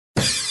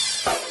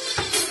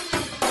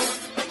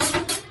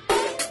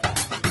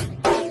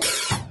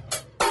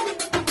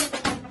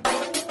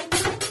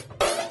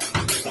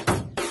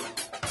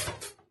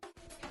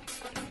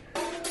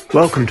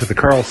Welcome to the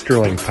Carl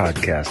Sterling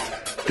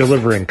Podcast,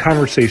 delivering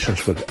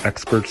conversations with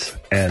experts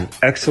and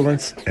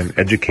excellence in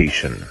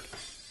education.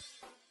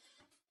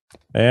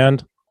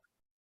 And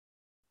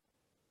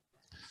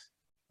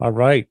all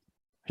right,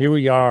 here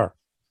we are.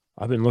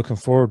 I've been looking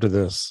forward to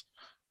this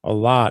a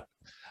lot.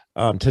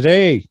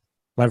 Today,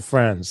 my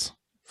friends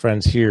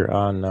here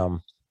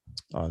on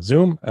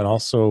Zoom and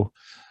also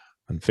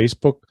on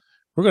Facebook,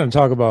 we're going to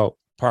talk about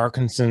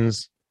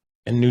Parkinson's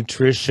and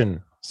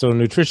nutrition. So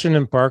nutrition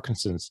and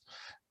Parkinson's.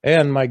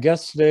 And my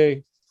guest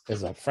today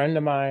is a friend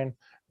of mine.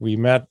 We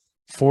met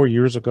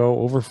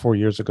over 4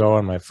 years ago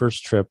on my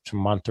first trip to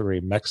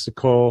Monterrey,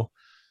 Mexico,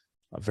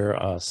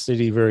 a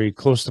city very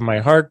close to my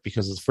heart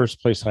because it's the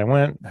first place I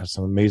went. I have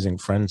some amazing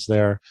friends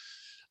there.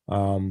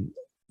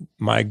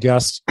 My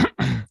guest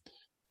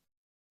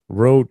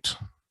wrote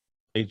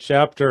a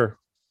chapter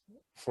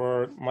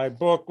for my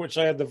book, which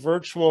I had the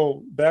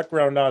virtual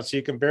background on, so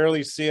you can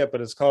barely see it,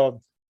 but it's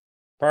called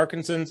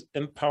Parkinson's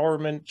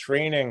Empowerment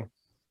Training.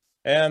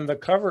 And the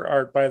cover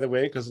art, by the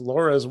way, because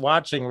Laura is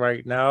watching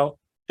right now,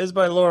 is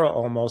by Laura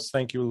Olmos.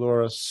 Thank you,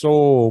 Laura,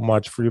 so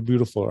much for your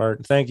beautiful art.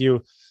 And thank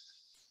you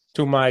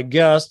to my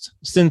guest,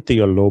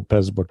 Cynthia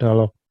Lopez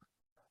Botello.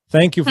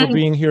 Thank you for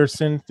being here,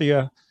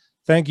 Cynthia.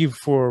 Thank you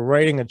for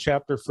writing a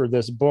chapter for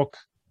this book.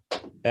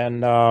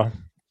 And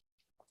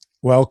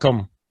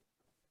welcome.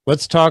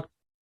 Let's talk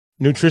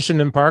nutrition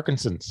and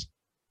Parkinson's.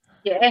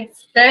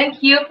 Yes,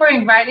 thank you for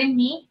inviting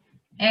me.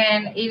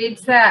 And it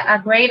is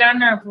a great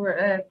honor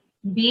for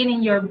being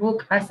in your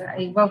book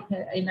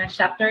in a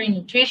chapter in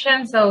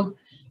nutrition. So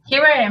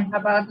here I am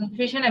about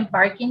nutrition and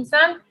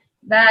Parkinson,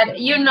 that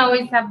is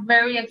a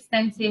very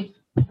extensive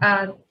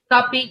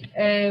topic.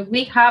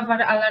 We have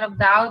a lot of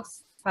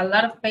doubts. A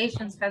lot of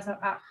patients has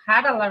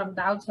had a lot of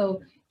doubts.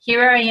 So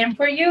here I am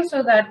for you,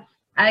 so that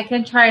I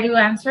can try to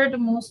answer the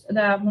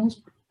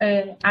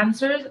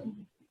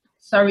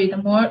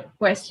more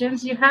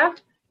questions you have.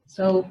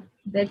 So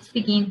let's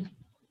begin.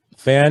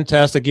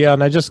 Fantastic. Yeah,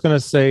 and I'm just going to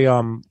say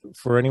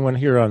for anyone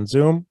here on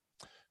Zoom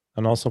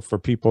and also for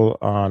people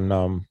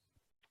on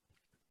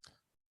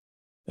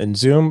in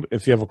Zoom,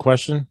 if you have a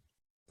question,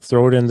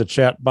 throw it in the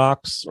chat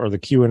box or the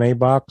Q&A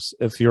box.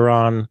 If you're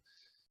on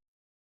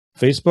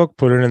Facebook,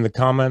 put it in the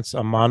comments.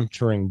 I'm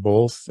monitoring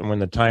both, and when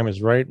the time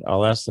is right,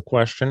 I'll ask the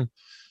question.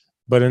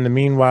 But in the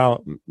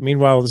meanwhile,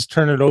 let's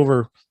turn it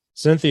over.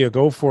 Cynthia,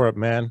 go for it,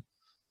 man.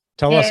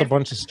 Tell us a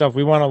bunch of stuff.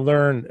 We want to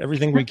learn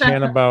everything we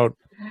can about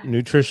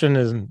nutrition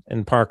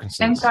and Parkinson's.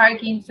 And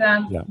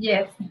Parkinson's, yeah.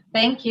 Yes.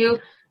 Thank you.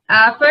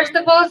 First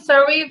of all,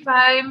 sorry if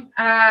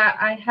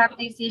I have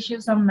these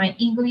issues on my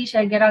English.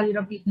 I get a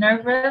little bit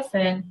nervous,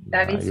 and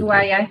that is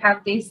why good. I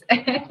have these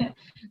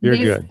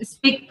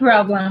speak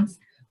problems.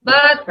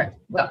 But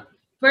well,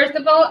 first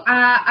of all,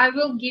 I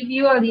will give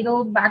you a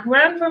little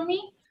background for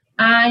me.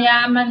 I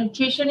am a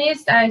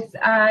nutritionist.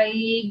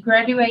 I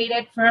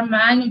graduated from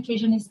my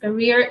nutritionist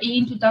career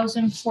in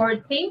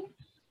 2014.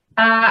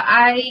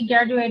 I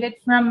graduated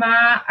from,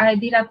 I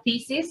did a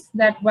thesis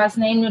that was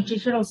named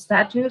Nutritional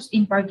Status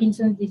in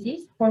Parkinson's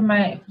Disease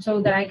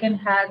so that I can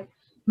have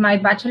my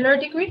bachelor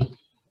degree.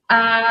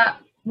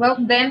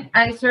 Then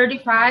I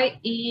certified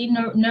in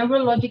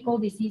neurological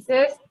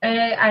diseases.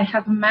 I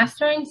have a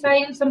master in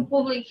science and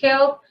public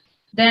health.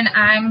 Then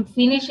I'm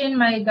finishing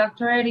my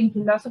doctorate in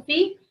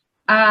philosophy.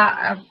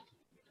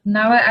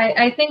 Now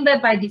I think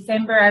that by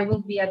December I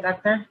will be a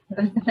doctor.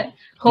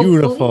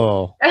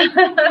 Beautiful.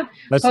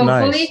 That's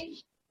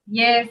nice.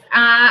 Yes,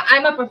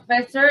 I'm a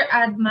professor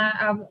at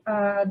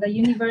the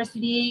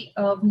University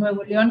of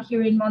Nuevo León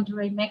here in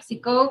Monterrey,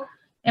 Mexico,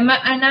 and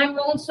I'm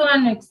also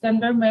an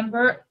extended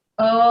member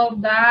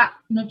of the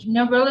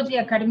neurology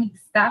academic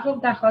staff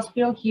of the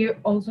hospital here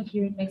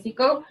in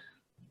Mexico.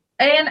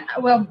 And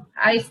well,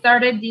 I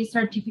started this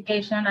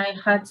certification. I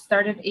had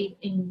started it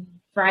in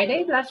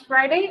last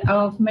Friday,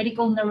 of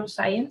medical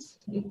neuroscience.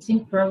 It's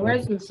in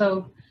progress,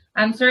 so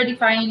I'm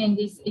certifying in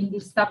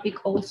this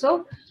topic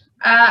also.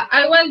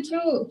 I want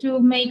to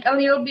make a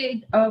little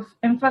bit of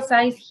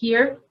emphasis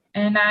here,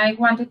 and I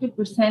wanted to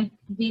present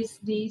these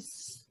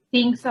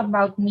things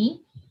about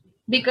me,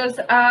 because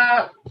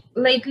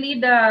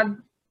lately,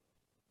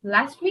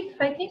 last week,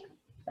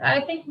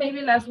 I think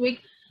maybe last week,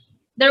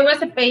 there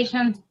was a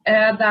patient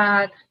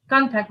that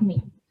contacted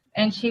me.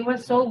 And she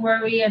was so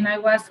worried, and I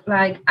was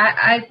like,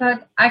 I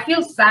thought, I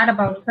feel sad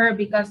about her,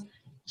 because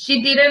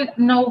she didn't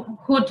know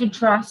who to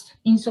trust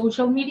in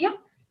social media,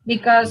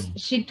 because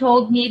she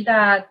told me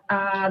that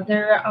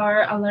there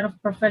are a lot of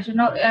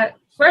professional.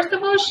 First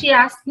of all, she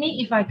asked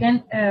me if I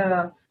can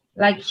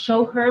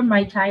show her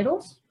my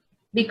titles,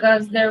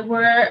 because there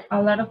were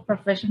a lot of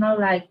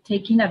professional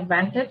taking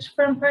advantage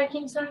from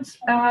Parkinson's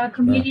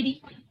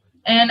community.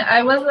 And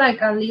I was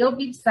a little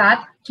bit sad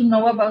to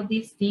know about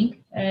this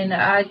thing. And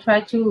I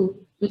tried to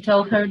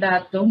tell her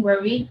that, don't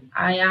worry,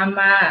 I am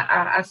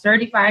a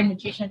certified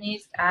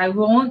nutritionist. I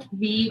won't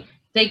be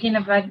taking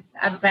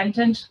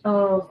advantage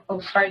of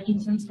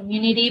Parkinson's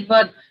community.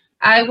 But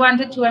I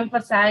wanted to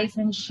emphasize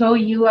and show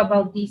you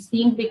about this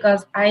thing,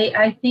 because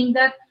I think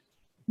that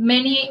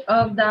many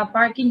of the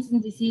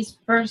Parkinson's disease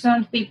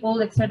persons,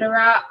 people,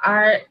 etc.,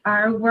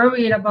 are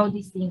worried about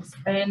these things,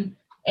 and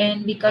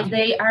because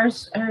they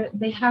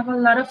have a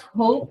lot of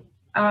hope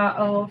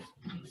of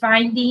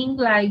finding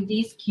like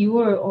this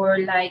cure or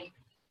like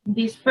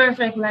this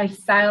perfect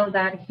lifestyle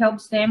that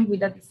helps them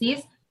with the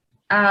disease.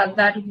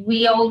 That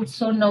we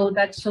also know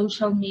that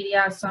social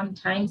media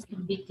sometimes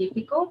can be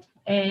difficult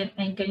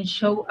and can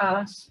show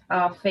us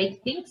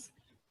fake things.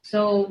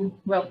 So,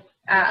 well,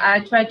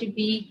 I try to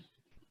be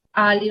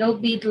a little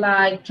bit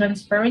like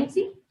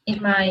transparency in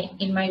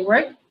my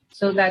work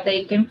so that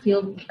they can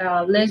feel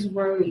less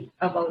worried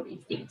about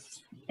these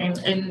things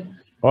and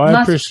Well, I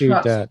must appreciate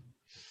trust. that.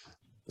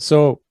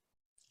 So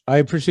I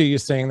appreciate you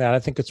saying that. I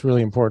think it's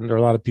really important. There are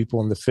a lot of people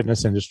in the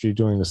fitness industry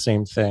doing the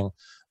same thing.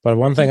 But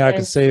one thing I could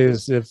Yes. say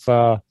is if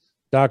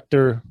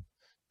Dr.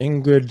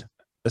 Ingrid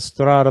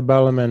Estrada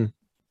Belliman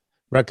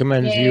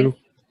recommends Yes. you,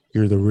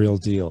 you're the real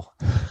deal.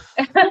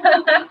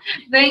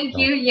 Thank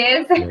you.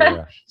 Yes,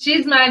 Yeah.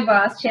 she's my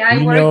boss. I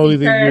We work know with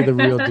that her. you're the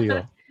real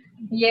deal.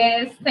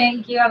 Yes,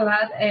 thank you a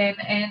lot.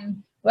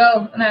 And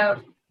well,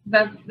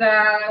 the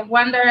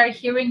one that are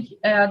hearing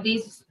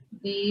this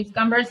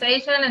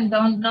conversation and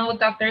don't know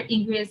Dr.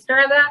 Ingrid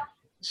Estrada,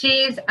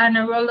 she's a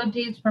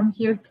neurologist from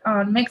here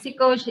on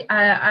Mexico.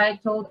 I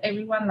told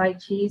everyone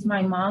like she is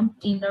my mom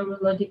in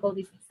neurological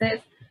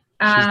diseases.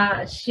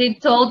 She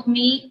told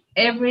me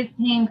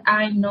everything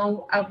I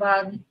know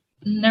about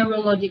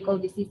neurological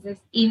diseases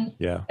in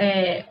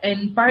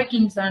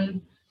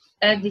Parkinson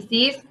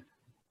disease.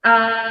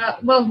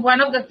 Well,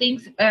 one of the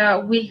things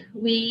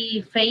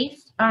we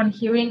face on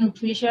here in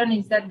nutrition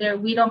is that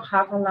we don't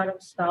have a lot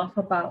of stuff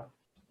about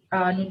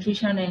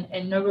nutrition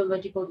and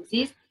neurological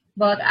disease,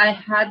 but I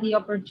had the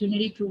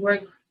opportunity to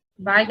work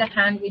by the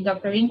hand with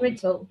Dr. Ingrid,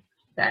 so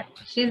that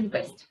she's the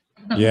best.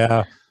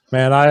 Yeah,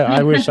 man,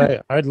 I wish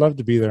I'd love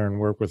to be there and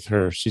work with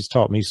her. She's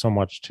taught me so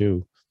much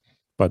too.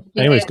 But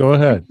anyways, Yes. go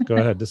ahead.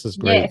 This is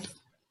great. Yes.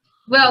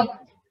 Well,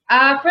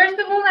 first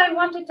of all, I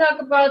want to talk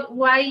about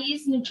why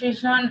is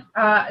nutrition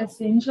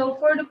essential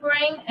for the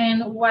brain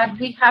and what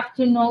we have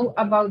to know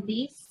about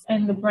this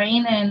and the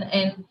brain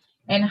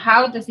and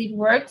how does it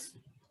works.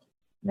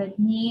 Let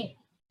me,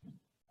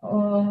 I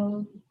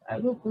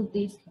will put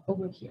this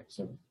over here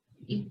so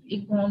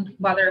it won't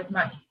bother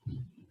my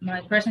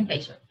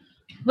presentation.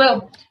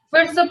 Well,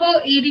 first of all,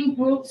 it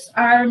improves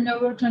our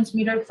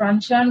neurotransmitter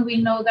function. We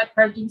know that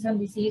Parkinson's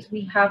disease,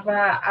 we have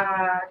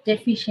a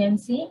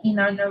deficiency in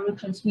our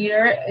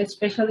neurotransmitter,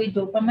 especially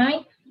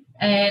dopamine.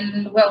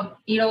 And well,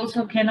 it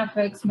also can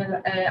affect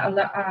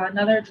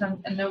another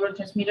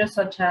neurotransmitter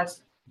such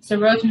as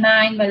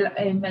serotonin,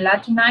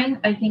 melatonin,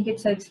 I think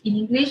it says in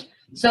English.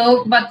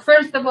 So, but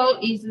first of all,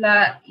 it's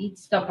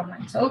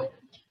dopamine. So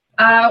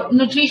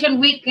nutrition,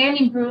 we can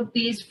improve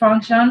this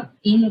function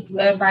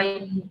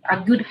by a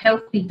good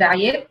healthy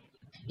diet.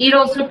 It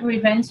also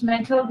prevents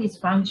mental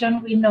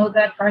dysfunction. We know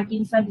that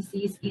Parkinson's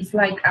disease is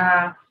like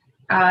a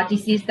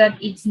disease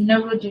that it's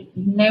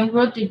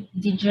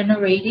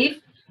neurodegenerative.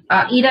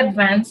 It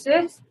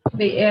advances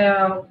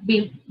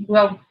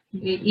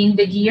in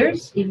the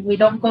years if we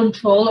don't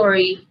control or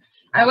if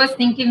I was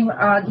thinking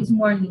this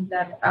morning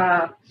that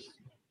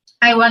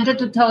I wanted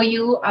to tell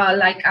you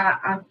like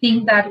a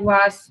thing that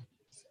was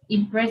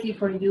impressive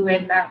for you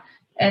and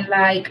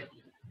like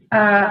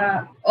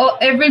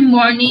every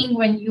morning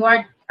when you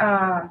are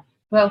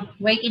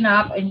waking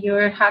up and you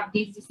have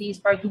this disease,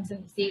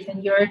 Parkinson's disease,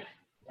 and you're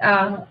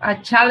a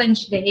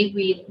challenge day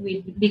with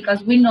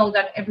because we know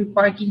that every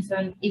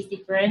Parkinson is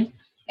different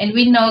and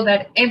we know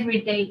that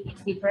every day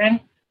is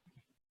different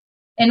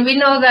and we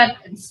know that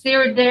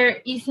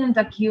there isn't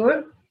a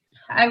cure.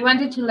 I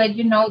wanted to let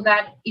you know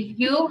that if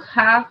you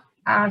have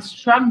a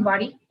strong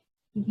body,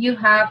 if you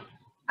have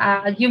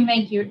you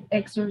make your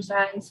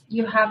exercise,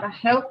 you have a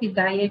healthy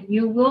diet,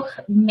 you will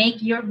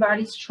make your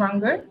body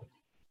stronger,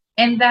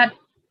 and that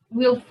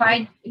will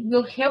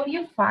help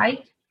you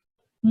fight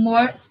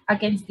more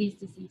against this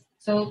disease.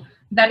 So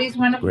that is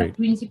one of the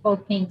principal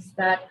things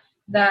that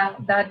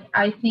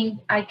I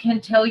think I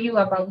can tell you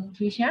about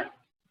nutrition,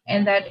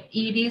 and that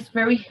it is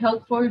very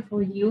helpful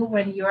for you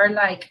when you are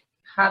like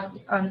have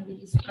on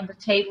the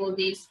table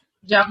this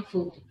junk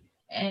food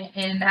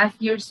and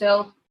ask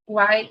yourself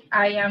why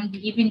I am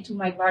giving to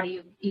my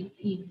body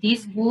if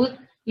this food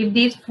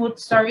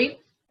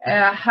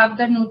have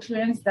the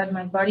nutrients that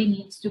my body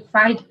needs to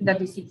fight the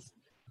disease.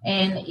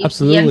 And if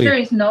the answer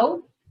is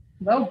no,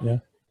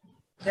 there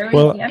is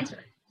the answer.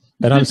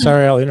 And I'm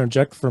sorry, I'll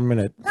interject for a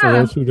minute. For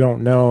those who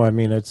don't know, I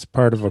mean, it's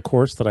part of a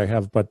course that I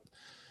have, but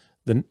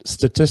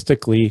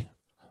statistically,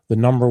 the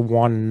number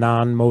one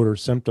non-motor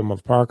symptom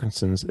of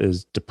Parkinson's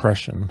is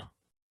depression.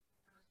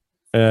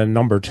 And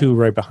number two,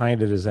 right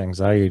behind it, is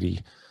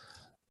anxiety.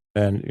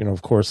 And, you know,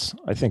 of course,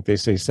 I think they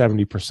say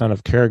 70%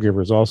 of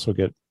caregivers also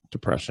get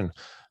depression.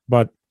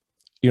 But,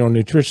 you know,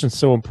 nutrition is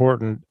so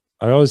important.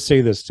 I always say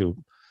this too.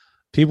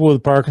 People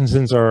with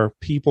Parkinson's are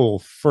people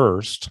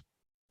first.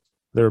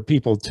 They're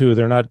people too.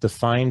 They're not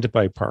defined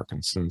by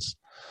Parkinson's.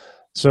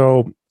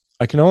 So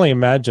I can only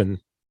imagine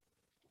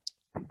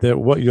that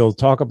what you'll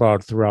talk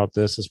about throughout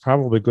this is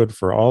probably good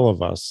for all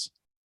of us,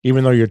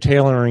 even though you're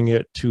tailoring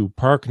it to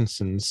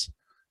Parkinson's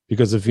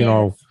because of,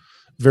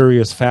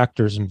 various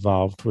factors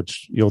involved,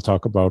 which you'll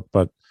talk about.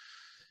 But,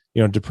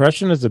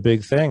 depression is a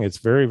big thing. It's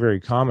very, very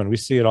common. We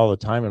see it all the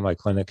time in my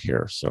clinic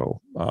here.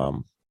 So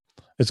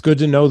it's good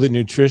to know that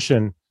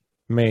nutrition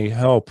may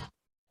help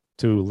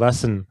to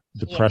lessen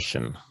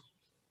depression.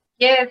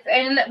 Yes,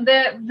 and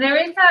there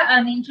is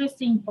an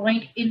interesting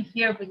point in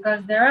here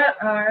because there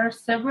are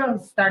several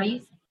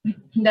studies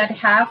that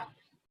have,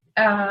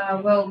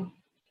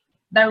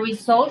 the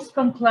results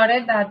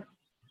concluded that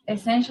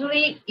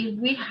essentially if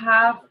we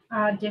have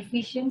a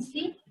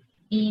deficiency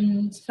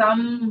in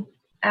some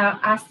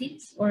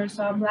acids or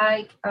some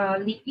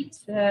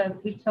lipids,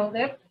 we call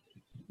them,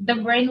 the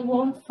brain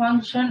won't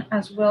function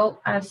as well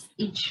as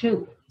it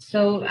should.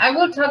 So I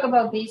will talk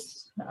about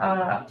this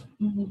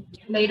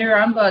later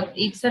on, but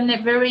it's a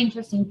very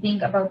interesting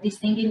thing about this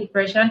thing in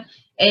depression.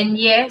 And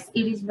yes,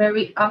 it is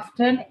very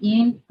often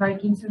in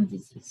Parkinson's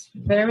disease.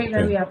 Very,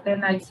 very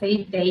often, I'd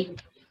say they.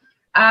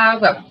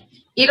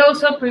 It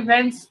also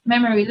prevents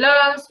memory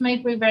loss, may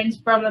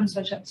prevent problems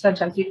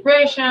such as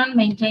depression,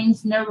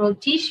 maintains neural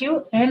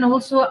tissue, and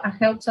also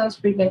helps us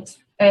prevents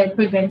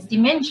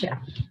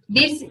dementia.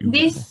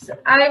 This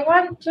I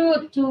want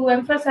to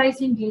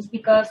emphasize in this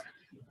because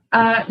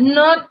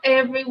not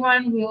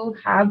everyone will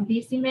have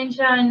this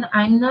dementia, and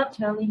I'm not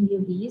telling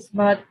you this,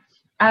 but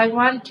I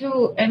want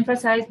to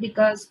emphasize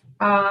because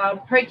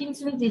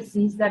Parkinson's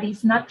disease that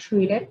is not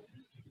treated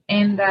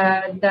and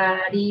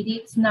that it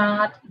is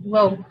not,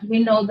 we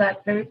know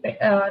that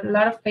a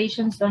lot of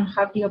patients don't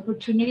have the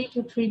opportunity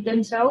to treat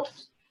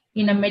themselves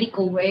in a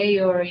medical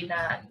way or in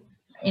a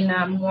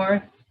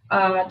more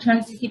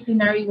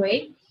transdisciplinary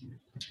way.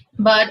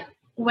 But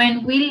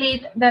when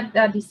we let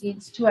that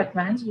disease to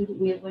advance,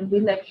 when we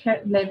let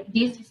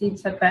this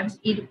disease advance,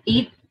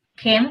 it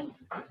can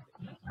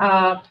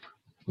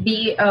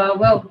be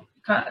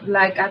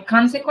like a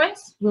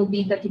consequence will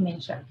be the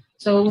dementia.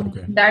 So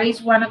that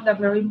is one of the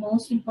very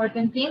most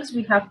important things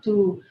we have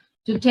to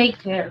take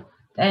care,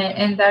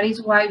 and that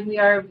is why we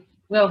are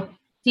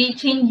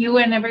teaching you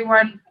and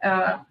everyone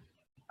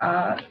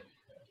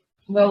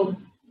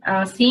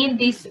seeing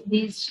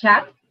this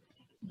chat.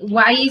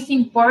 Why it's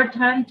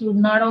important to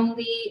not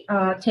only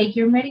take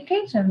your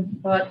medication,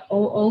 but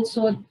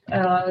also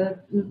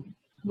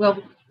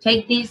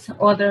take these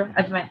other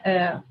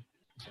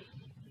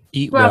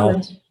eat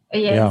problems. Well.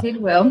 Yes, it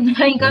will. In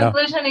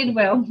conclusion, it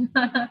will.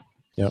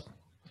 Yep.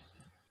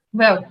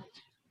 Well,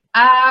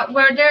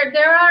 where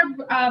there are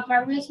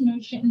various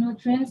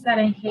nutrients that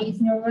enhance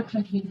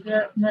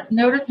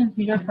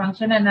neurotransmitter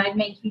function, and I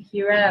make you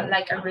here a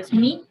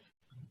resume.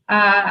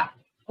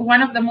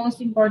 One of the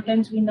most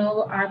important we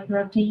know are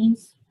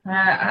proteins.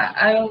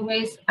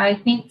 I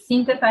think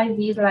synthesize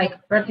these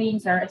like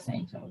proteins are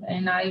essential,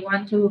 and I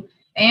want to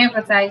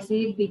emphasize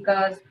it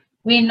because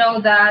we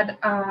know that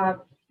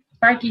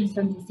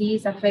Parkinson's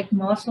disease affects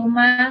muscle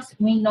mass.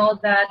 We know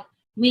that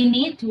we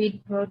need to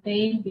eat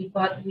protein,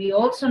 but we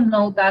also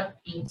know that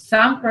in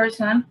some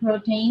person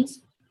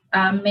proteins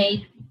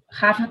may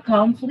have a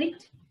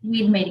conflict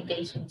with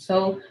medication.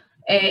 So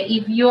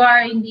if you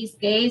are in this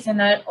case,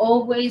 and I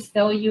always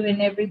tell you in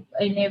every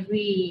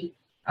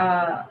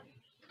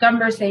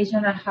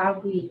conversation I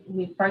have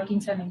with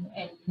Parkinson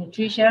and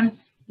nutrition,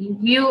 if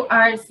you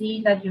are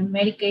seeing that your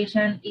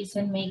medication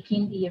isn't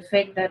making the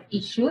effect that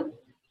it should,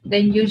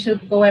 then you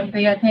should go and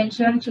pay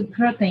attention to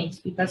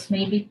proteins, because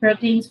maybe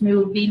proteins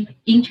will be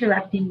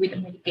interacting with the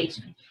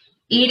medication.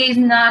 It is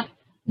not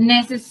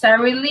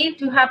necessarily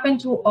to happen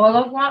to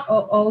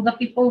all the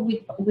people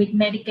with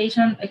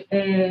medication,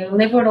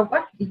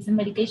 levodopa, it's a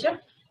medication.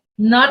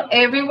 Not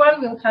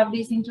everyone will have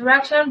this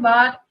interaction,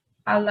 but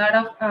a lot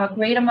of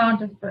great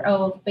amount of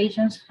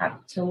patients have.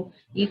 So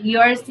if you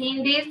are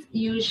seeing this,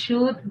 you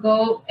should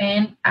go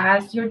and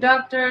ask your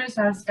doctors,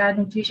 ask a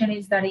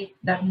nutritionist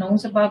that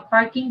knows about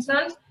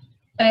Parkinson's,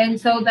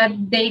 and so that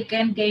they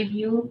can give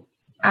you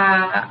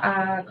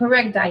a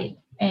correct diet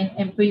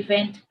and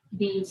prevent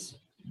these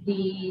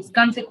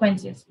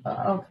consequences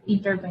of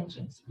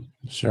interventions.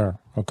 Sure.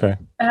 Okay.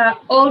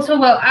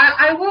 Also,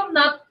 I will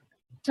not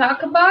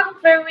talk about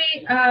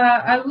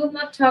I will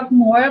not talk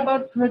more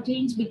about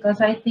proteins,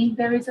 because I think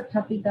there is a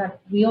topic that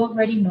we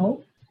already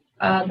know,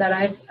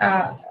 that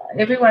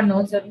everyone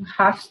knows, that you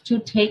have to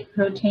take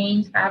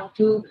proteins, have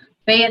to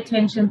pay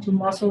attention to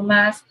muscle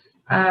mass.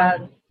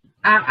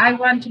 I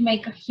want to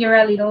make here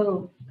a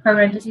little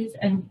parenthesis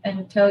and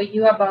tell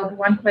you about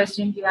one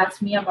question you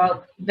asked me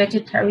about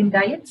vegetarian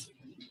diets.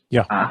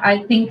 Yeah.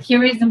 I think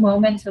here is the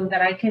moment so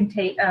that I can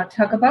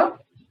talk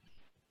about,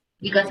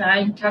 because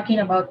I'm talking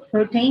about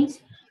proteins.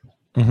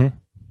 Mm-hmm.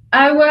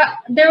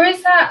 There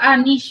is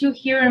an issue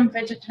here in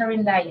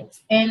vegetarian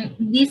diets, and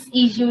this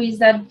issue is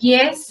that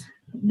yes,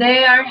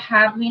 they are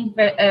having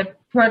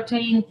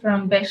protein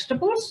from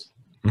vegetables,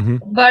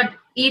 but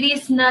it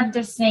is not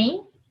the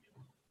same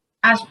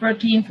as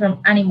protein from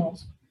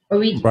animals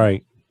originally.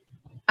 Right.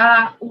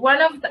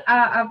 one of the,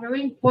 a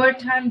very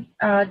important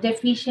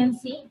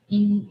deficiency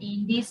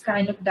in this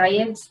kind of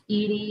diets,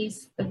 it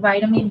is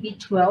vitamin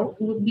B12,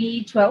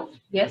 B12,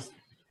 yes.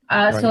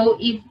 Right. So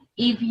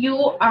if you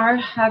are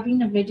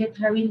having a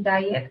vegetarian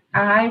diet,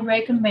 I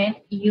recommend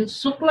you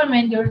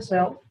supplement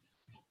yourself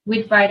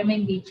with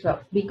vitamin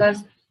B12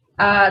 because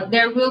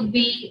there will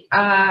be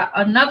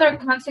another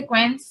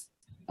consequence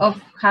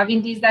of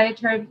having this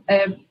dietary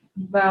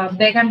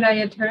vegan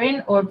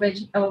dietarian or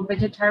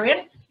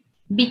vegetarian,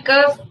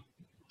 because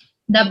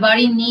the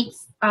body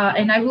needs,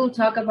 and I will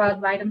talk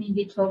about vitamin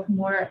B12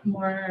 more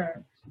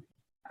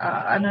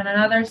on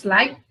another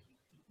slide,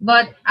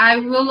 but I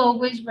will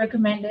always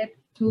recommend it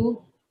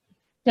to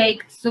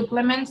take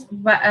supplements,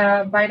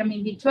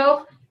 vitamin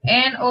B12,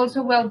 and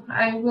also, well,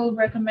 I will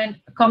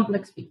recommend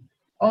Complex B,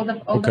 all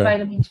the Okay.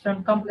 vitamins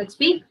from Complex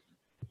B.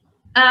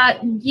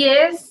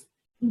 Yes,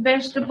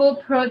 vegetable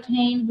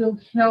protein will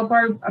help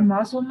our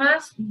muscle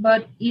mass,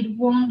 but it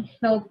won't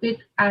help it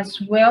as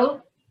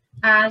well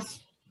as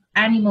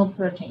animal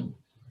protein.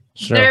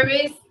 Sure. There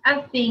is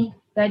a thing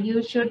that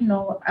you should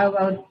know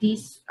about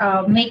this,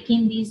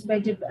 making this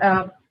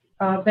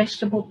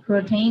vegetable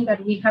protein,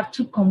 that we have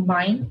to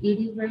combine. It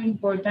is very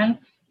important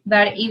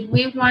that if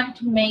we want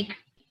to make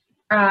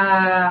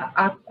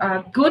a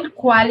good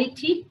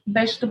quality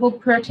vegetable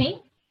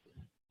protein,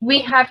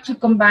 we have to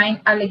combine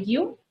a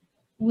legume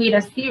with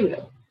a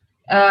cereal.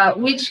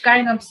 Which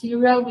kind of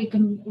cereal? We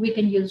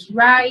can use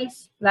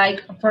rice,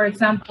 like for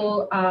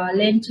example,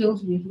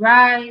 lentils with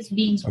rice,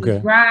 beans Okay.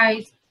 with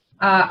rice,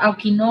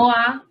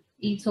 quinoa.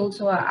 It's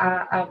also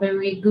a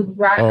very good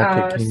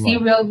quinoa.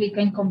 cereal we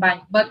can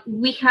combine, but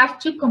we have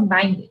to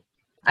combine it,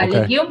 a Okay.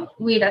 legume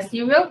with a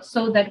cereal,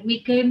 so that we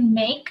can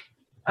make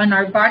on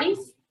our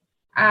bodies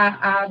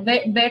a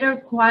better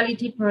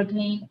quality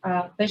protein,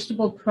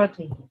 vegetable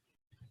protein.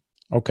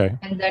 Okay.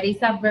 And that is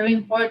a very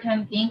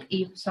important thing.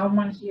 If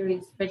someone here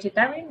is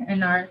vegetarian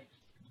and are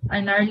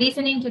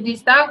listening to this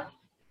stuff,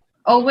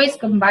 always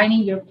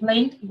combining your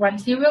plain one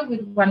cereal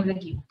with one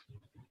legume.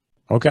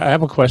 Okay. I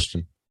have a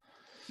question.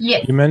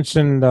 Yes. You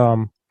mentioned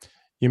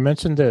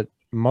that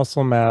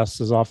muscle mass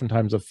is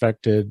oftentimes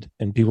affected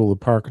in people with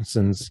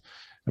Parkinson's.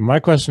 And my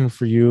question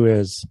for you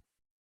is,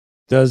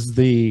 does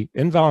the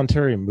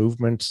involuntary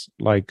movements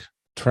like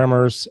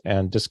tremors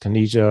and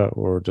dyskinesia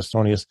or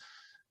dystonias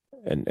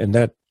and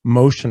that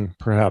motion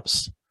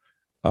perhaps,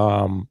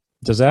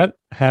 does that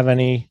have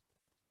any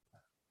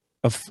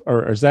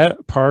or is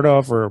that part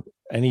of, or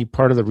any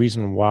part of the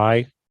reason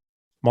why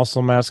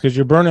muscle mass? Because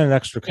you're burning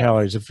extra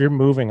calories. If you're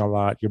moving a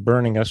lot, you're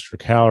burning extra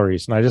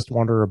calories. And I just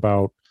wonder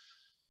about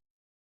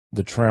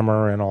the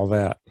tremor and all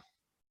that.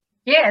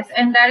 Yes,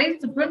 and that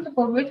is the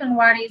principal reason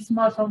why is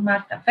muscle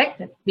mass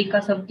affected,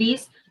 because of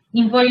these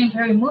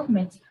involuntary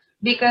movements.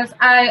 Because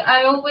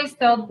I always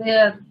tell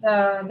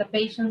the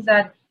patients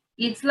that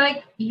it's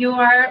like you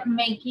are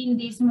making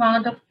this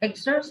amount of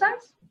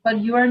exercise, but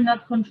you are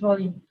not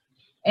controlling it.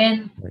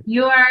 And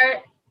you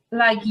are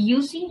like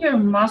using your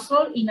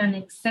muscle in an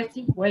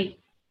excessive way.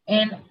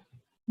 And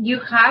you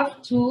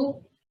have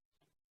to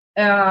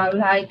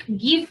like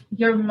give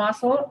your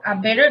muscle a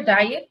better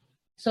diet,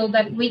 so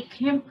that we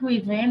can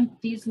prevent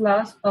this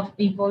loss of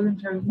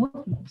involuntary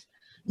movements.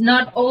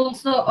 Not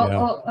also,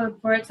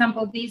 for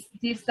example, this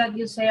that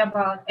you say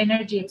about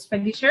energy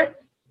expenditure.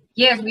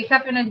 Yes, we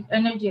have an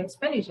energy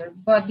expenditure,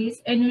 but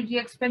this energy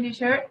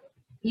expenditure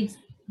is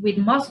with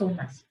muscle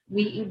mass.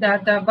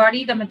 The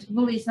body, the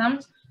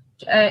metabolism,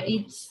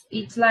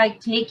 it's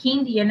like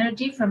taking the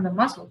energy from the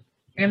muscle,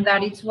 and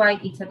that is why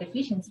it's a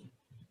deficiency.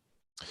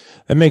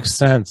 That makes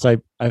sense.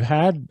 I've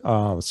had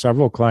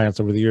several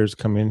clients over the years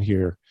come in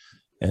here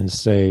and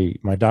say,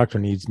 my doctor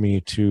needs me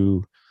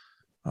to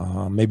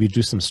maybe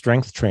do some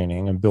strength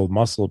training and build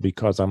muscle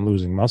because I'm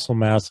losing muscle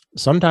mass.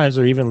 Sometimes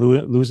they're even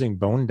losing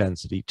bone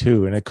density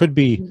too. And it could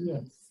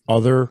be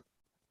other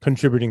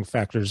contributing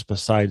factors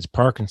besides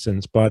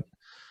Parkinson's. But,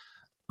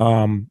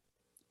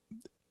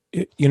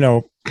 you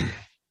know,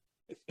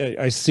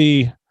 I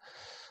see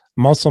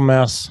muscle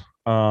mass.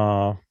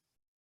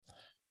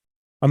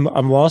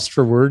 I'm lost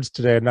for words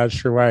today. I'm not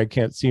sure why. I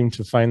can't seem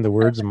to find the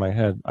words in my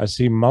head. I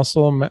see loss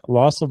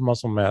of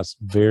muscle mass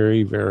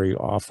very, very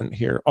often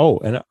here. Oh,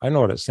 and I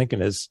know what I was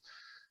thinking is,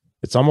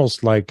 it's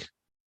almost like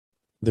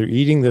they're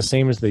eating the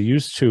same as they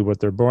used to, but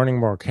they're burning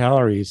more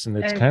calories. And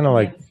it's kind of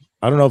like,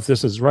 I don't know if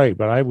this is right,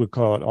 but I would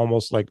call it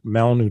almost like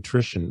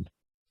malnutrition.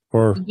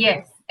 Or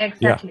yes,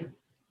 exactly.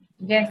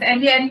 Yeah. Yes,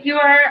 and you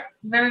are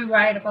very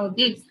right about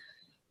this.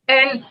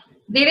 And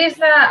there is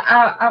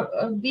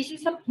this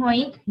is a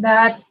point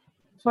that,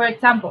 for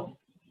example,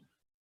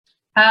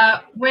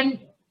 when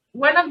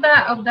one of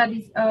that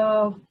is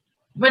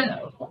when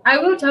I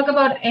will talk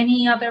about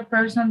any other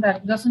person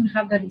that doesn't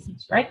have the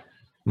disease, right?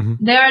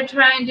 Mm-hmm. They are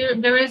trying to.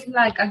 There is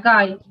like a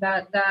guy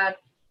that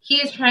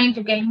he is trying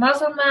to gain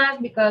muscle mass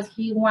because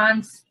he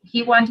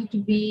wanted to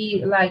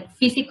be like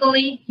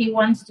physically, he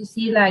wants to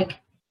see like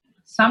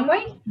some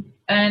way,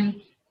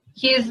 and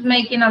he's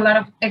making a lot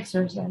of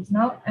exercise,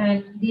 no?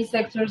 And this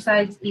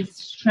exercise is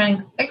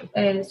strength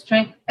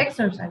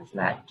exercise,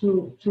 like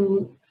to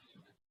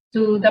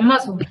to the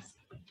muscle mass.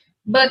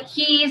 But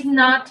he is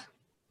not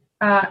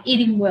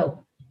eating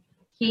well.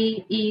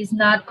 He is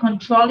not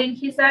controlling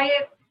his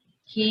diet.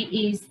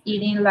 He is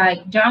eating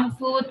like junk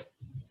food,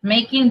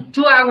 making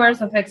 2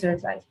 hours of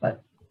exercise,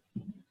 but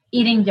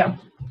eating junk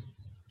food.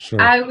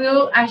 Sure. I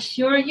will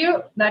assure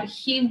you that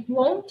he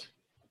won't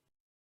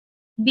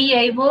be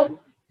able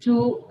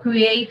to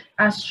create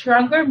a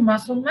stronger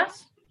muscle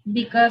mass,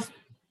 because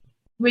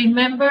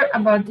remember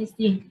about this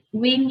thing,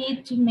 we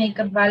need to make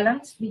a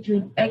balance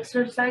between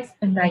exercise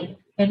and diet,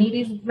 and it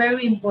is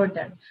very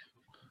important.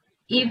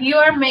 If you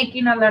are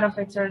making a lot of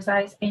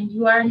exercise and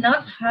you are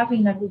not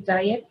having a good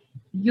diet,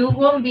 you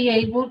won't be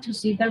able to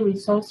see the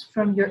results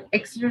from your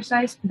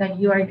exercise that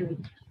you are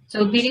doing.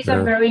 So this is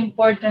a very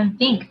important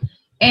thing.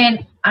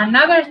 And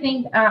another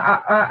thing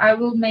I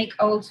will make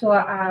also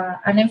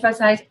an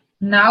emphasis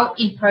now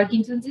in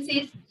Parkinson's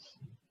disease.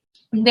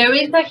 There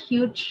is a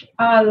huge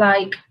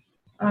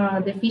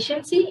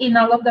deficiency in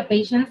all of the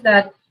patients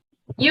that,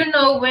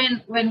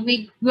 when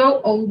we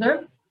grow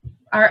older,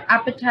 our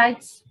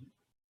appetites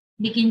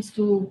begins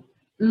to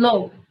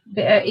low.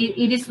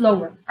 It is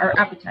lower, our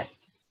appetite.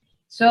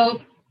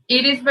 So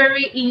it is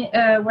very,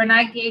 when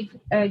I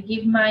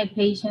give my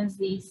patients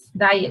these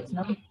diets,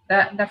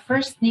 the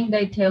first thing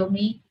they tell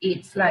me,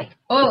 it's like,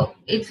 oh,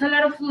 it's a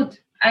lot of food.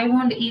 I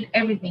won't eat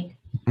everything.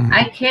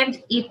 I can't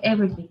eat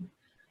everything.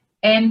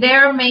 And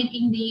they're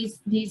making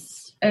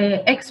this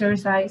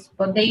exercise,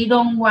 but they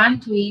don't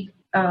want to eat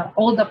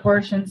all the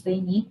portions they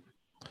need.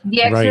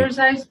 The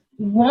exercise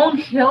won't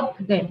help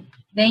them.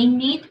 They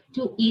need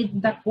to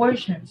eat the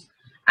portions.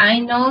 I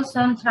know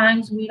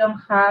sometimes we don't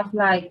have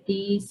like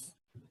this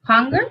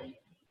hunger,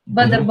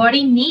 but the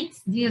body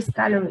needs these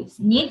calories,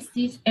 needs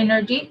this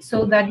energy,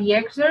 so that the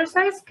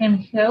exercise can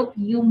help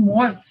you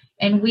more,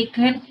 and we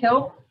can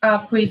help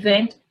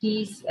prevent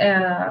this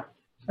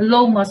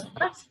low muscle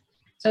mass.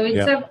 So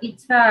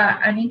it's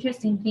an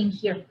interesting thing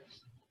here.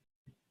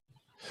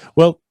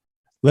 Well,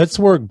 let's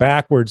work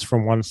backwards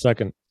from 1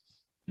 second.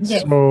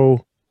 Yes.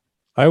 So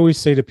I always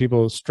say to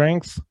people,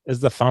 strength is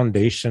the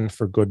foundation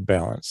for good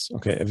balance.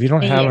 Okay. If you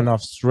don't have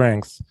enough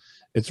strength,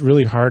 it's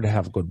really hard to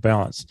have good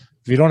balance.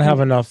 If you don't have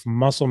enough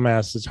muscle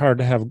mass, it's hard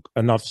to have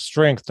enough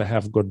strength to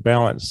have good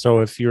balance. So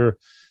if you're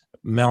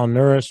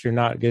malnourished, you're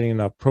not getting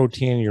enough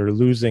protein, you're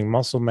losing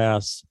muscle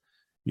mass,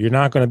 you're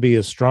not going to be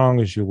as strong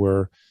as you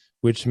were,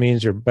 which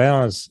means your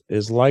balance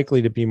is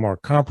likely to be more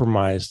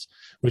compromised,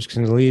 which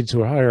can lead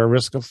to a higher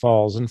risk of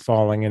falls and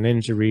falling and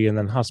injury and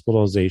then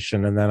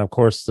hospitalization. And then, of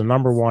course, the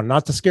number one,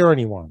 not to scare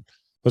anyone,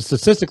 but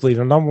statistically,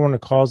 the number one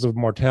cause of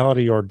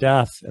mortality or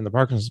death in the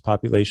Parkinson's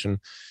population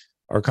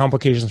are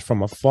complications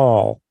from a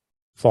fall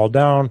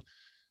down,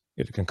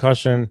 get a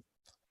concussion,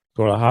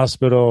 go to the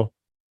hospital,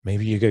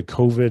 maybe you get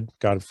COVID,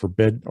 God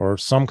forbid, or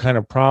some kind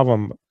of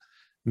problem.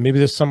 Maybe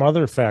there's some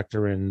other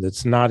factor in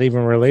that's not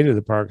even related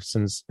to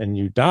Parkinson's and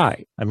you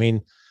die. I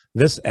mean,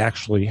 this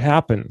actually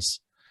happens.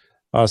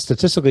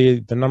 Statistically,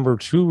 the number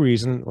 2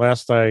 reason,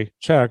 last I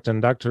checked,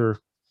 and Dr.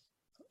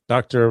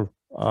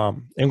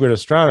 Ingrid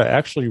Estrada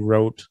actually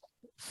wrote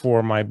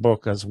for my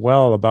book as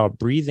well about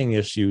breathing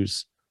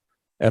issues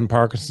and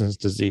Parkinson's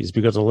disease,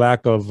 because of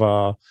lack of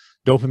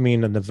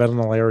dopamine in the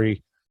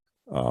ventilatory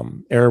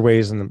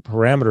airways and the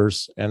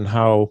parameters, and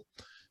how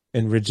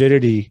in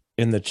rigidity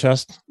in the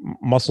chest,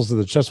 muscles of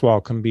the chest wall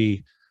can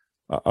be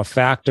a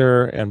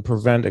factor and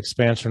prevent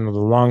expansion of the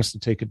lungs to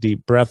take a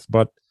deep breath.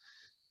 But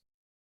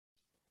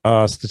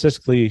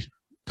statistically,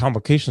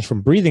 complications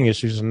from breathing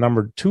issues are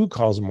number 2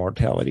 cause of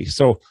mortality.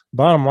 So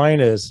bottom line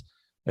is,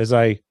 as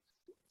I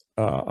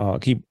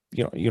keep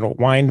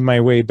wind my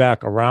way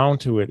back around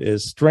to it,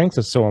 is strength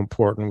is so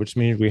important, which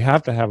means we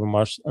have to have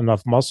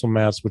enough muscle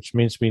mass, which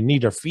means we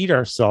need to feed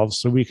ourselves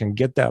so we can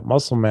get that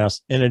muscle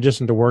mass in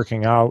addition to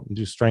working out and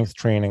do strength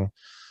training.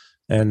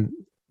 And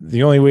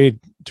the only way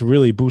to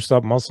really boost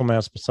up muscle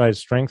mass besides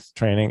strength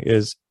training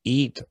is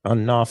eat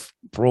enough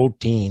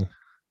protein.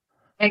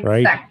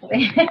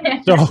 Exactly.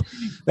 Right? So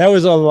that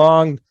was a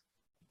long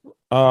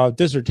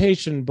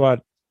dissertation,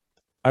 but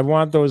I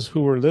want those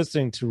who are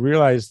listening to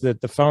realize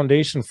that the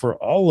foundation for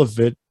all of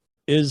it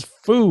is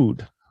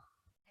food,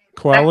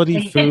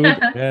 quality food,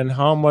 and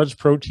how much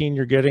protein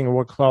you're getting and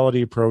what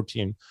quality of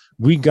protein.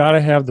 We got to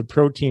have the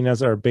protein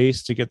as our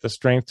base to get the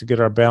strength, to get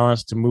our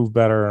balance, to move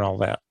better and all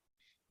that.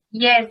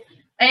 Yes.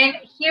 And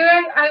here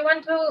I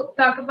want to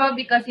talk about,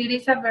 because it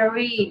is a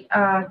very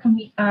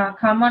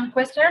common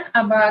question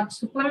about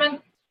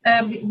supplements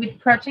with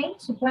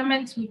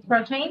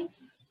protein,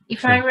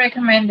 if I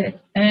recommend it.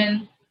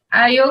 And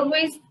I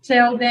always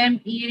tell them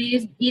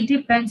it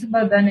depends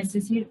about the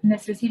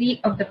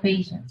necessity of the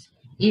patient.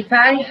 If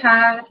I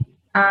had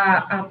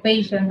a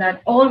patient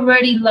that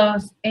already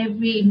lost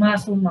every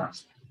muscle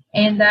mass,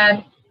 and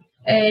that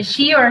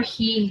she or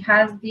he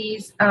has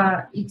this,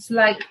 it's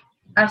like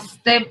a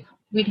step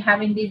with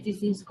having this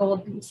disease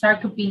called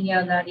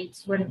sarcopenia, that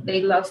it's when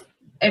they lost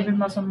every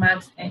muscle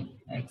mass and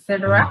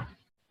etc.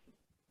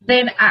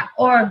 Then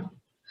or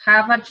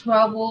have a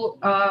trouble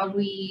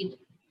with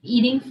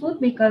eating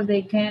food because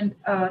they can't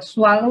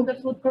swallow the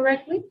food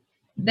correctly,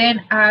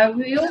 then I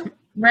will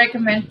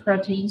recommend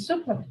protein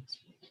supplements.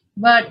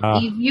 But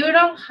if you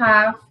don't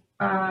have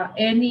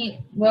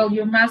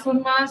your muscle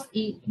mass,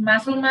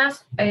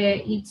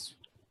 it's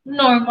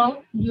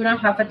normal. You don't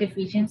have a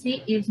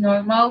deficiency. It's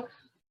normal.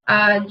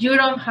 You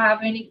don't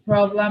have any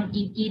problem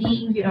in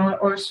eating,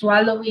 or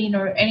swallowing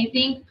or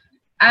anything.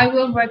 I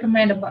will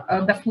recommend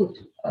the food.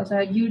 So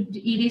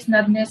it is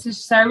not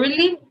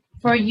necessarily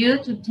for you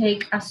to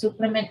take a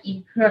supplement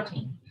in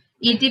protein.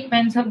 It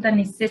depends on the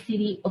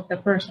necessity of the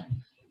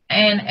person.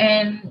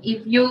 And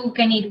if you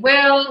can eat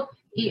well,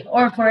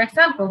 or for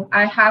example,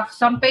 I have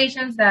some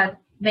patients that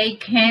they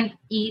can't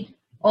eat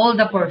all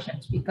the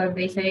portions because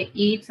they say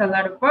it's a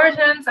lot of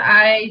portions.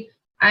 I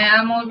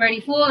am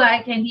already full.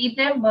 I can eat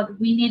them, but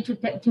we need to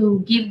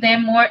give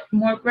them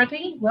more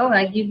protein. Well,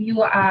 I give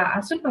you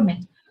a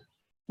supplement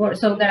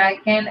so that I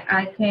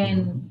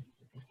can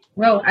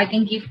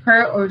give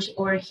her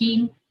or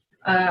him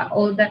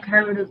all the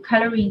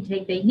calorie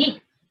intake they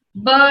need.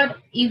 But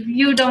if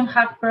you don't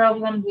have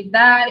problem with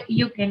that,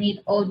 you can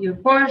eat all your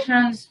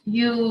portions.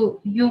 You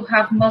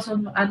have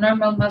a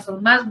normal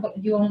muscle mass, but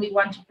you only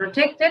want to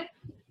protect it.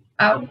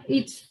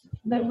 It's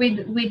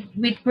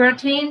with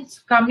proteins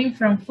coming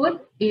from food.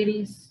 It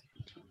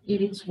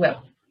is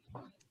well.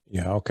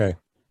 Yeah. Okay.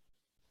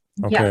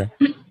 Okay.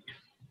 Yeah.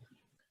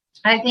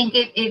 I think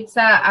it's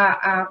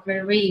a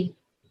very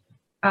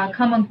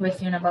common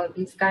question about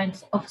these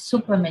kinds of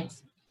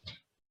supplements.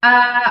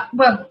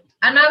 Well,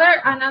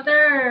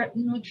 another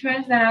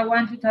nutrient that I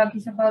want to talk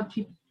is about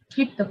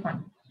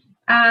tryptophan.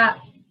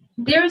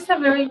 There is a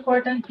very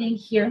important thing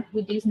here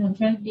with this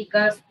nutrient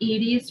because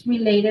it is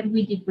related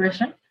with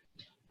depression.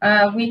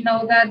 We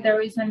know that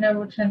there is a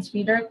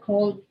neurotransmitter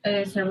called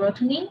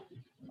serotonin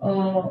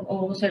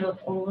or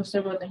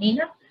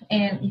serotonina,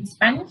 and in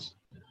Spanish.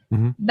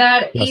 Mm-hmm.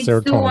 That it's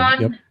the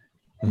one. Yep.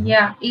 Mm-hmm.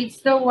 Yeah,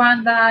 it's the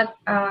one that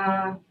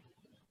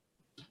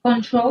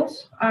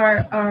controls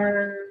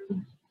our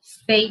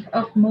state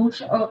of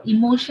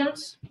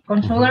emotions,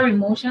 control our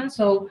emotions.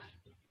 So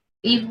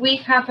if we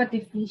have a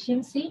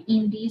deficiency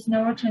in this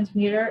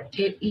neurotransmitter,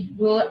 it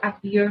will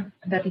appear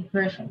the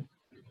depression.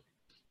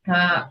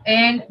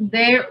 And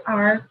there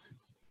are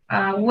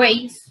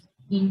ways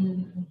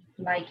in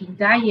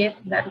diet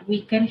that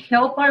we can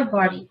help our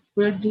body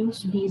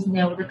produce this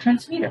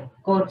neurotransmitter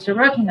called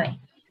serotonin,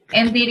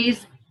 and it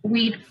is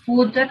with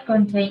food that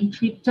contain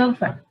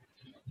tryptophan.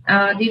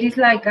 This is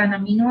like an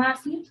amino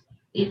acid.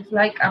 It's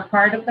like a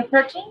part of the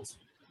proteins,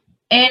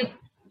 and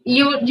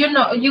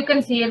you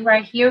can see it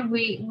right here.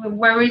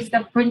 Where is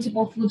the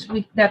principal foods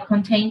that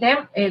contain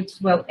them? It's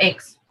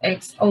eggs.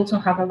 Eggs also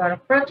have a lot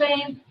of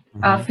protein.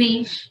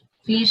 Fish,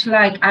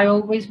 like I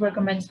always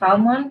recommend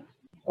salmon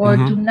or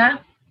tuna.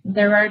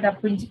 There are the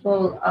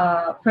principal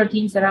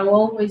proteins that I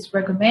always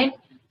recommend.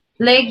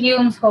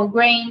 Legumes, whole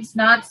grains,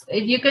 nuts.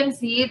 If you can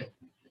see it,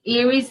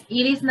 it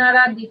is not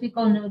a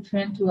difficult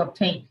nutrient to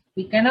obtain.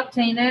 We can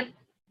obtain it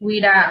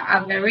with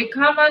a very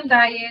common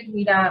diet,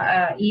 with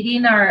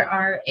eating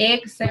our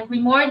eggs every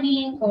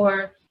morning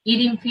or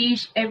eating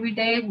fish every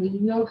day. We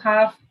will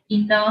have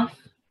enough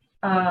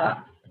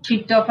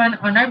tryptophan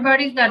on our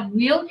bodies that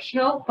will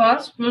help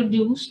us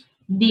produce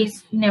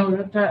this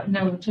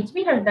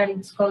neurotransmitter that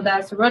is called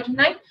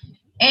serotonin.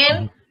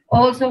 And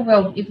also,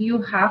 if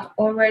you have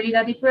already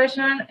the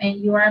depression and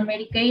you are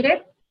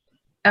medicated,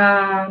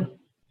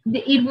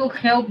 it will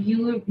help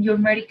your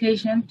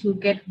medication to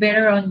get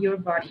better on your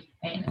body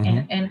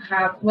and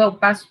have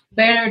pass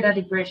better the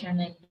depression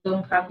and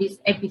don't have these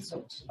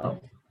episodes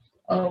of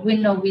we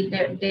know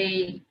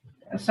they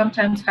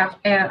sometimes have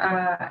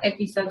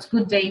episodes,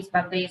 good days,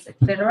 bad days,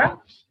 etc.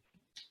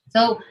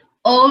 So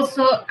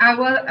also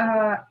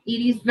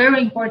it is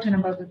very important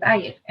about the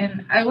diet.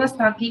 And I was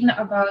talking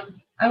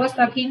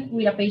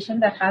with a patient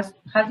that has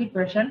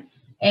depression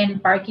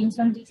and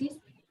Parkinson's disease.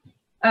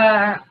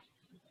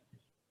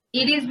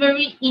 It is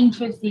very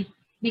interesting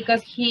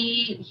because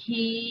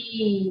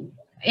he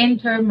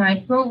entered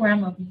my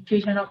program of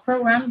nutritional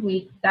program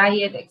with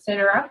diet,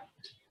 etc.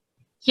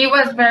 He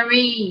was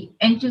very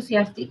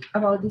enthusiastic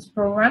about this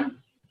program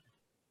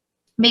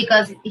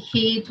because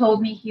he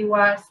told me he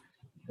was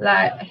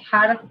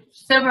had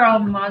several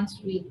months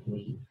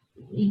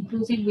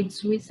inclusive with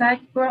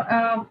suicide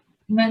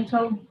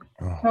mental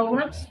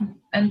problems,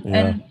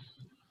 and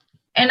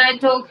I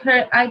told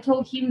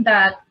him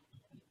that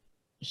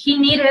he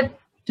needed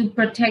to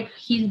protect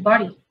his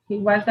body.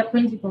 It was the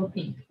principal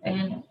thing,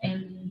 and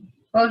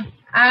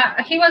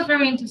he was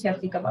very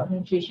enthusiastic about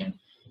nutrition.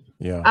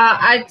 Yeah.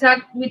 I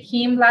talked with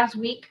him last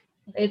week.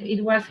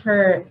 It was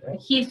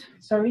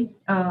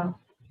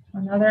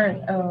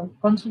another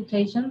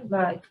consultation,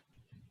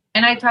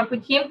 and I talked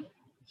with him.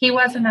 He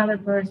was another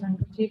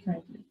person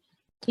differently.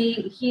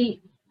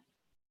 He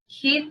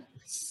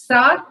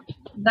thought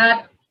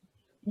that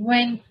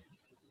when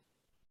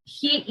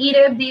he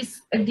ate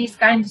these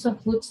kinds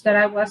of foods that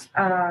I was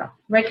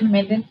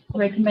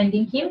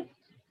recommending him,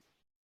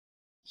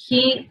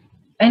 he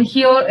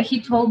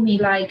told me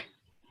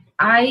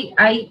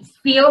I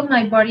feel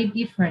my body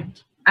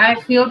different. I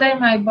feel that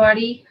my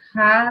body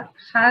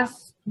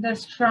has the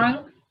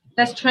strength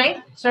the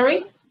strength,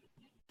 sorry,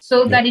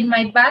 so Yep. that in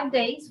my bad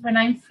days, when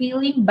I'm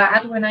feeling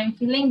bad, when I'm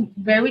feeling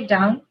very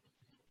down,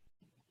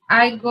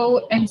 I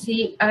go and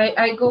see,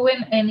 I go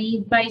and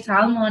eat my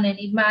salmon and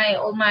eat my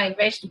all my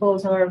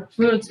vegetables or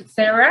fruits,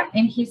 etc.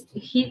 And he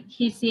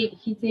sees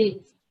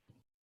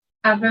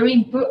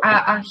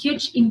a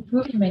huge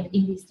improvement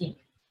in this thing.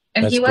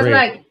 And That's he was great.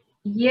 like,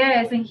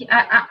 yes, and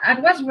I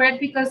was red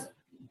because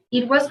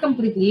it was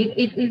completely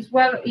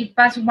it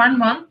passed 1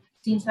 month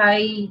since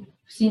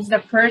since the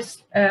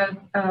first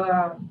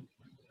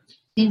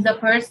since the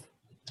first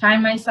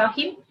time I saw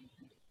him,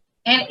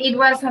 and it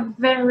was a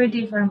very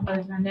different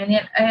person,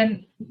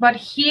 but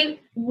he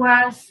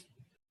was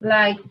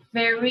like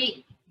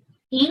very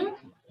in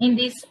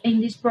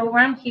this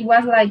program. He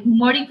was like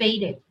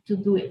motivated to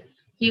do it.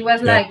 He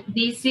was Yeah. like,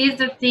 this is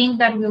the thing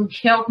that will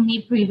help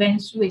me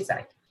prevent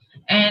suicide.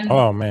 And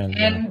Oh man.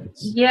 Yeah. and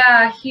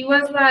yeah, he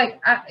was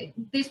like,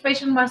 this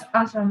patient was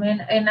awesome,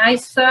 and I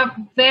saw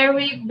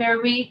very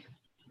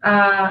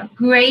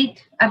great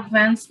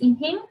advance in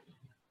him,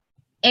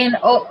 and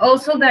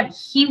also that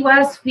he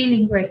was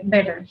feeling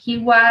better. He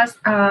was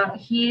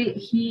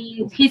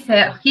he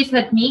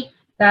said me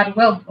that,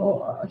 well,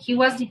 he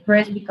was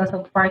depressed because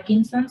of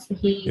Parkinson's.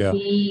 Yeah.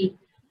 He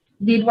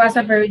It was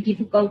a very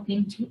difficult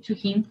thing to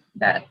him,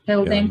 that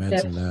tell Yeah. them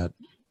Imagine that.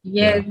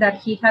 yes, that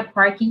he had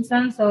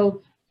Parkinson's.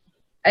 So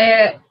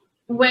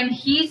when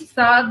he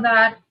saw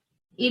that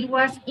it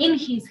was in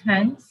his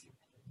hands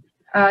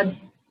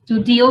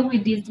to deal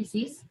with this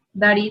disease,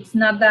 that it's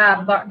not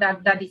that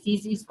the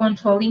disease is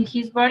controlling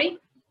his body,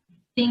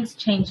 things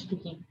changed to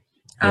him.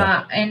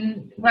 Yeah.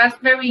 And was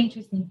very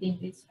interesting thing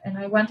this, and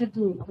I wanted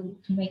to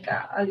make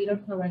a little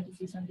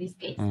parenthesis on this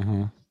case.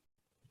 Mm-hmm.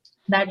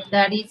 That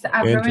is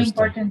a very Interesting.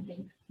 important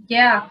thing.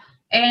 Yeah,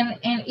 and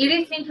it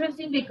is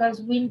interesting because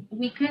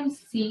we can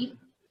see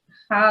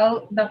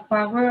how the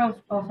power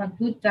of a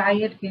good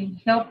diet can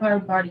help our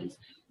bodies,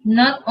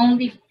 not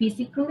only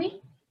physically,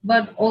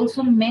 but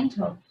also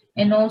mental,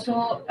 and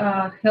also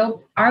help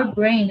our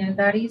brain. And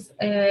that is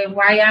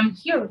why I'm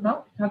here,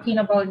 no? Talking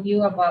about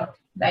you, about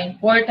the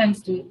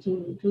importance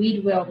to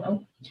eat well, no?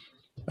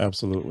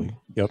 Absolutely.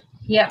 Yep.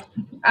 Yeah.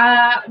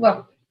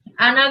 Well,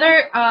 another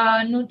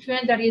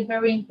nutrient that is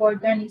very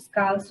important is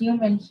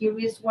calcium, and here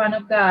is one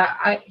of the.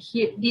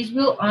 This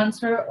will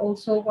answer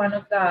also one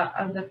of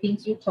the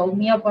things you told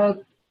me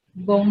about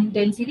bone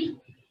density,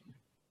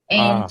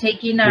 and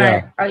taking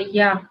our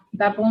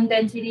the bone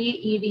density.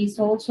 It is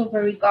also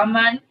very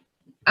common.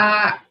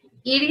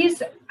 It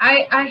is.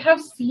 I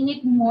have seen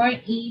it more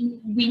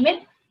in women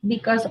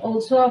because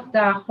also of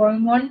the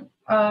hormone.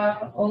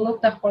 All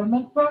of the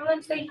hormone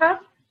problems they have.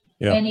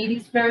 Yeah. And it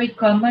is very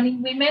common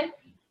in women,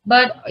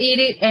 but it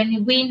is,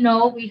 and we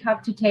know we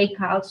have to take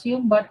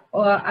calcium, but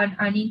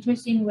an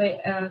interesting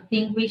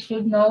thing we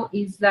should know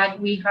is that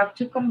we have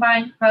to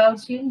combine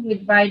calcium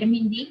with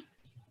vitamin D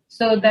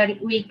so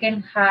that we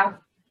can have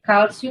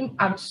calcium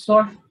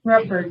absorbed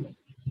properly.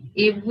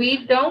 If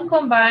we don't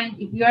combine,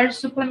 if we are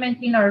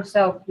supplementing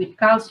ourselves with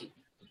calcium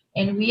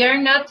and we are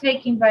not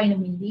taking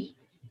vitamin D,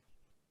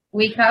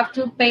 we have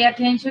to pay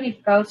attention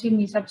if calcium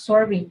is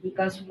absorbing,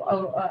 because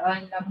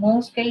in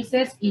most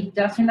cases it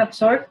doesn't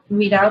absorb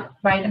without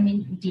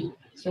vitamin D.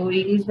 So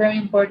it is very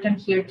important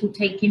here to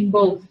take in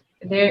both.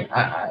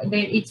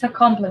 It's a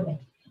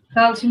complement,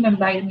 calcium and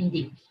vitamin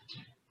D.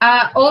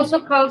 Also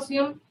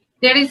calcium,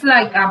 there is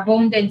like a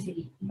bone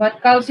density,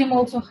 but calcium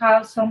also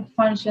has some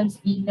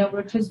functions in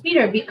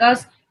neurotransmitter,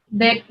 because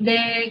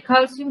the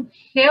calcium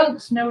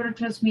helps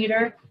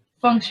neurotransmitter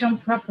function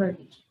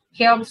properly.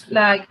 Helps,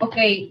 like,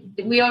 okay,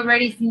 we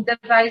already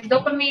synthesize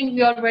dopamine,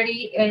 we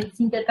already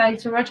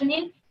synthesize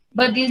serotonin,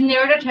 but these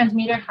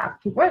neurotransmitters have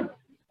to work.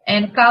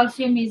 And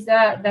calcium is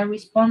the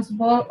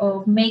responsible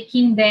of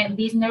making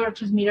these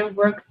neurotransmitters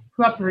work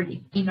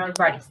properly in our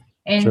bodies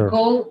and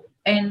go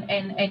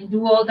and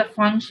do all the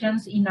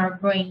functions in our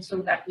brain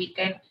so that we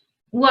can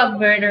work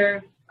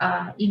better,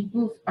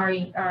 improve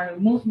our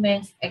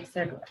movements,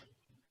 etc.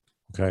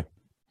 Okay.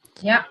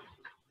 Yeah.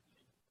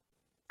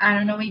 I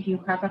don't know if you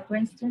have a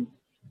question.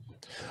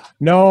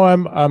 No,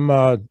 I'm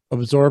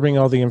absorbing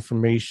all the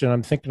information.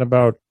 I'm thinking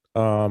about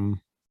I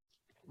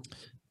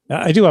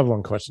do have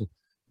one question.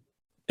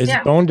 Is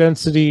bone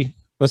density,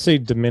 let's say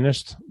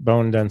diminished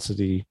bone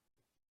density,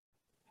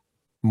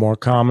 more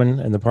common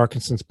in the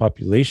Parkinson's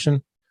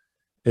population?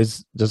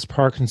 Does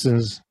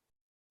Parkinson's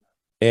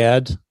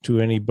add to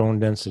any bone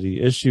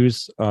density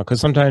issues? Because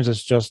sometimes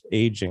it's just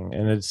aging,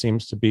 and it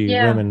seems to be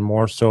women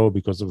more so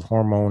because of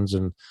hormones,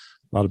 and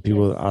a lot of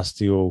people with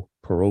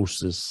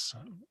osteoporosis,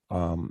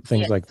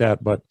 things like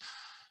that. But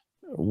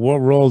what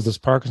role does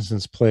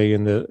Parkinson's play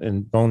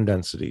in bone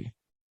density?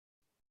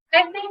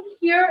 I think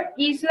here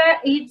is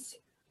that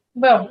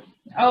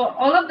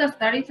all of the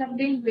studies I've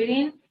been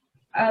reading,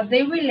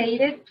 they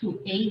related to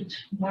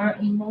age more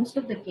in most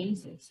of the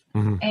cases.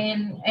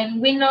 Mm-hmm.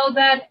 And we know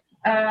that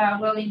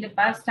in the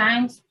past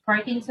times,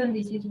 Parkinson's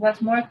disease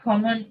was more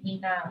common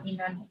in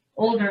an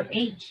older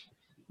age,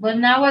 but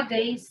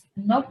nowadays,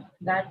 nope,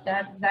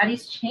 that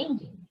is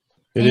changing.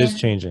 It is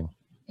changing.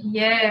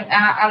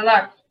 Yeah, a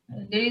lot.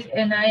 There is,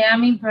 and I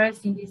am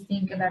impressed in this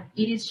thing that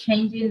it is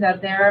changing,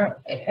 that there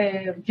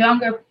are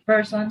younger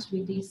persons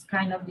with these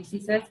kind of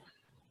diseases.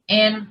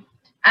 And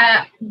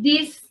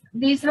this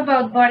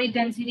about body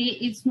density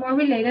is more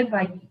related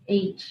by the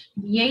age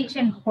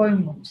and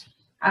hormones.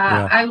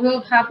 Yeah. I will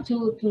have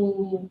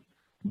to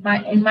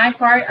in my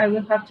part, I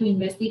will have to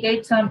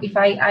investigate some if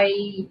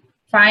I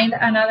find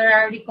another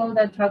article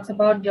that talks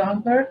about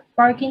younger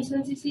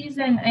Parkinson's disease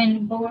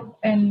and bone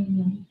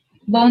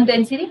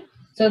density,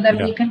 so that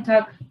Yeah. we can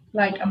talk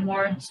like a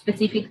more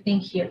specific thing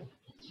here.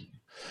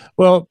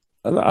 Well,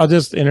 I'll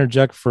just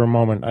interject for a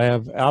moment. I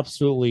have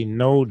absolutely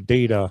no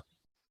data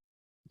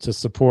to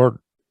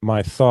support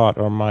my thought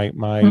or my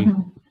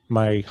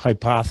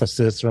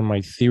hypothesis or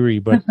my theory,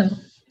 but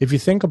if you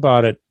think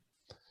about it,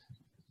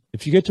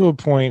 if you get to a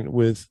point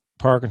with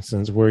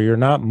Parkinson's where you're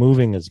not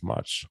moving as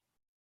much,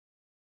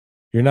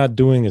 you're not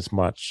doing as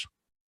much,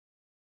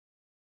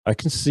 I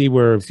can see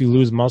where if you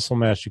lose muscle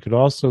mass, you could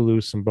also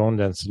lose some bone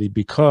density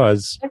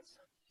because,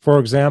 for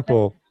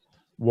example,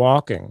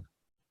 walking,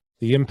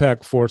 the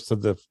impact force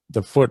of the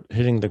foot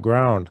hitting the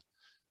ground.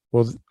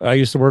 Well, I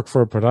used to work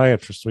for a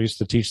podiatrist. We used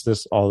to teach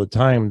this all the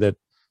time, that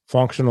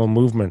functional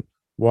movement,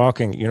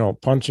 walking,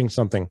 punching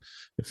something,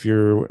 if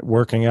you're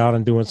working out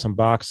and doing some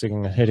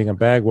boxing and hitting a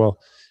bag, well,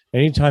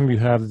 anytime you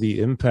have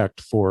the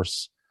impact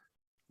force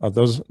of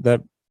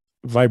that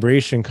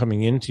vibration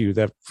coming into you,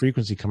 that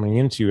frequency coming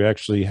into you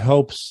actually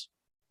helps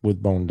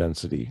with bone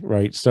density,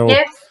 right? So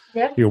yes.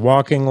 You're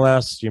walking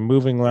less, you're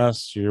moving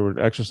less, you're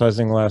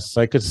exercising less.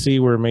 I could see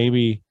where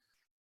maybe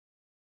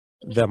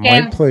that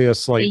might play a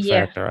slight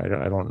factor.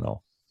 I don't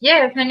know.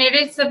 Yes, and it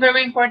is a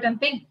very important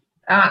thing.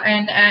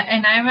 And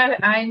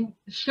I'm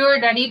sure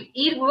that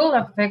it will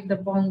affect the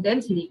bone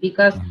density,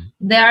 because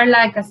they are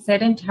like a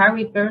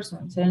sedentary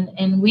persons,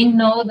 and we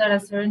know that a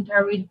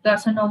sedentary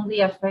doesn't only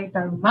affect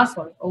our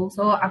muscle,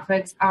 also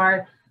affects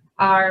our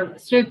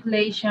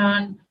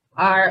circulation,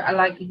 our,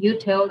 like you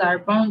told, our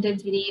bone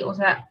density.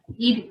 Also, I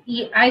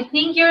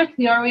think your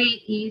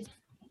theory is,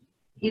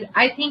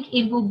 I think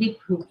it will be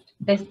proved.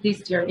 That's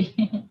this theory.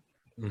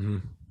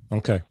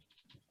 Okay.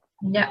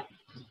 Yeah.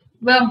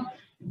 Well,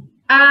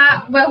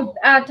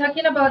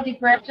 talking about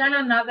depression,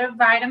 another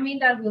vitamin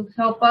that will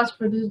help us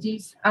produce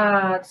this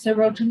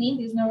serotonin,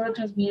 this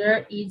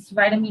neurotransmitter, is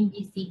vitamin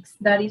B6.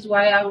 That is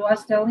why I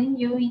was telling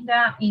you in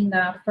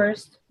the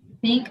first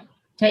thing,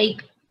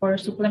 take or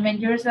supplement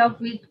yourself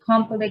with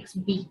complex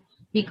B,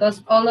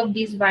 because all of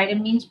these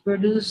vitamins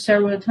produce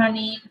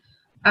serotonin,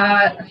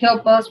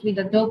 help us with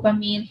the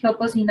dopamine,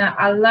 help us in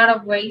a lot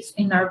of ways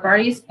in our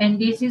bodies, and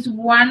this is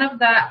one of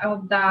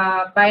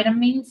the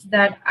vitamins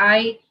that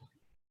I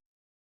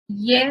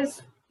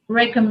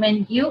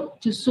recommend you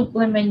to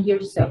supplement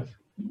yourself.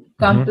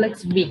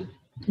 Complex B.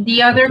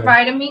 The other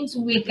vitamins,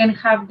 we can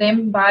have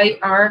them by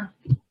our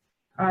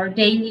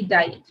daily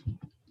diet.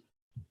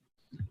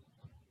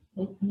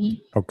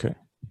 Okay.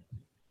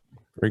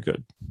 Very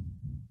good.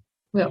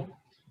 Well,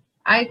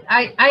 I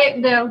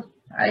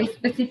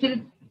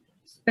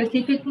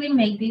specifically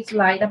made this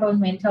slide about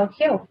mental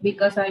health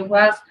because I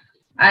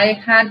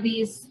had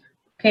this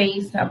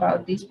case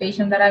about this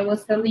patient that I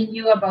was telling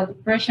you about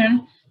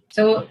depression.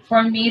 So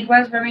for me, it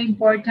was very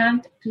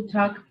important to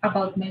talk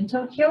about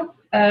mental health.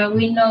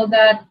 We know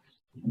that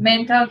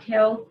mental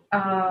health,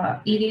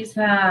 it is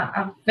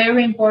a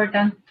very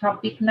important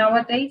topic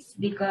nowadays,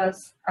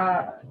 because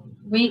I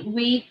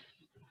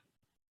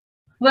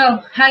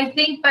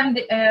think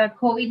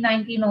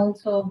COVID-19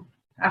 also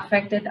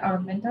affected our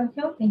mental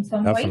health in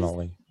some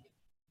ways.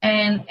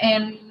 And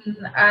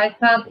I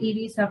thought it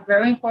is a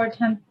very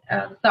important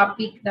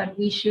topic that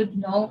we should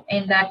know,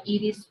 and that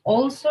it is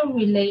also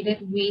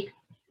related with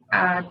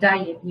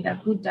diet, with a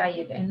good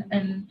diet. And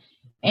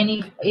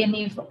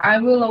if I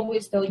will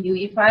always tell you,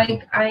 if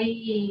I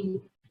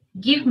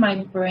give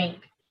my brain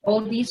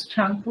all this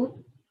junk food,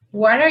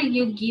 what are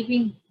you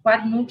giving?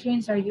 What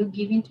nutrients are you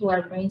giving to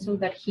our brain so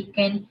that he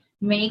can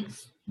make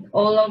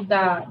all of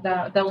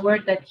the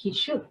work that he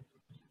should?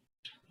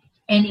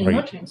 Any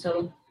nutrients.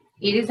 So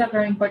it is a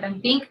very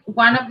important thing.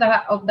 One of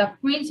the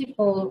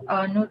principal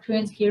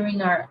nutrients here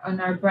on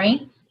our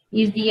brain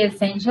is the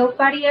essential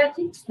fatty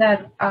acids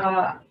that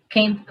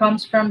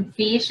comes from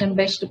fish and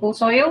vegetable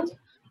oils,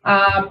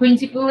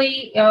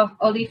 principally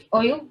olive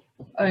oil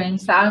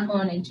and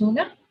salmon and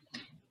tuna.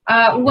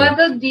 What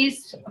does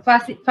this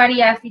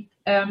fatty acid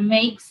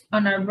makes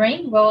on our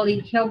brain? Well,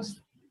 it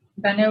helps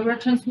the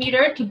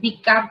neurotransmitter to be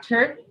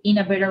captured in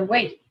a better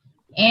way,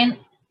 and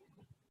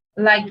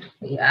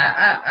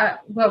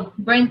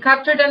brain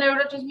capture the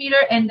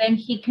neurotransmitter, and then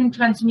he can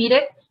transmit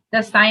it,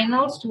 the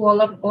signals, to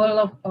all of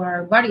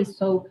our bodies.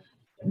 So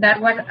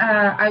that what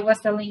I was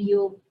telling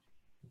you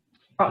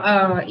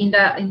in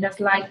the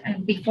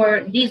slide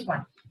before this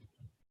one.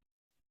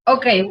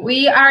 Okay,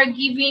 we are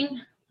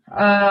giving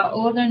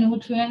all the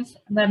nutrients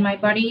that my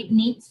body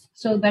needs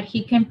so that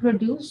he can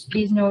produce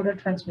this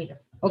neurotransmitter.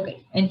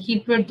 Okay, and he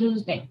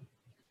produces them.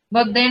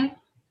 But then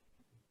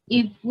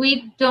if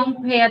we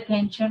don't pay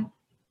attention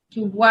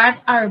to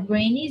what our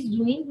brain is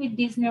doing with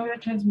this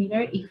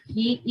neurotransmitter, if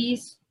he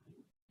is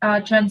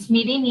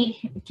transmitting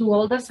it to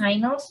all the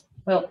signals,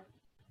 well,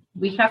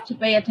 we have to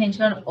pay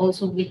attention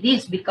also with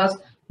this, because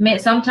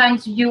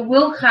sometimes you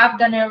will have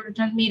the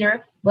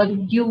neurotransmitter, but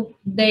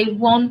they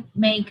won't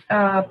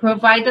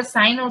provide the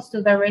signals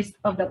to the rest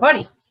of the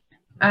body.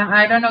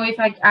 I don't know if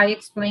I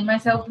explain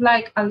myself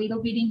like a little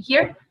bit in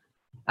here.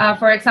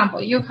 For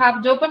example, you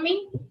have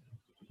dopamine.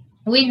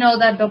 We know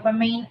that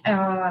dopamine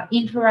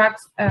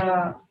interacts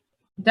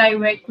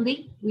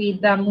directly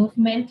with the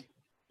movement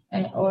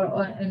or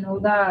all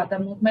the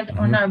movement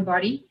on our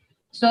body.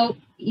 So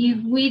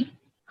if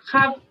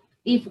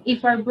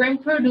our brain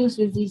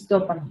produces this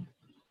dopamine,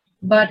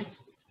 but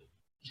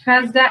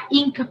has the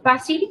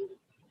incapacity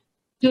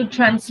to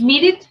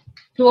transmit it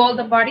to all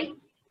the body,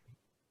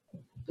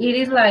 it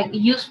is like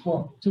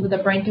useful to the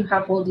brain to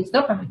have all this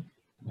dopamine.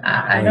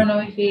 I don't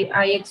know if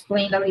I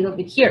explained a little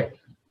bit here,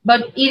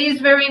 but it is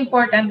very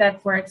important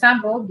that, for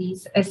example,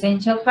 these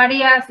essential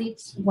fatty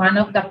acids, one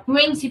of the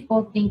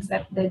principal things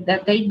that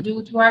they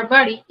do to our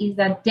body is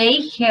that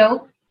they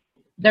help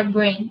the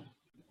brain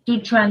to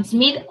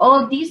transmit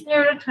all these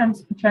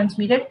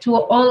neurotransmitters to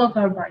all of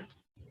our body.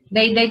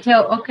 They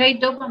tell, okay,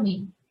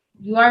 dopamine,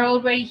 you are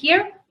already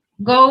here.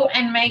 Go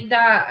and make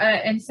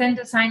and send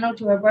the signal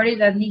to our body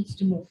that needs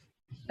to move,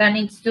 that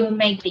needs to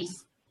make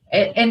this,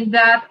 and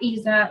that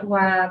is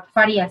what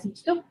fatty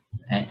acids do.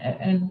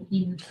 I'm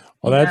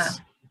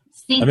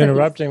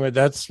interrupting, but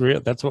that's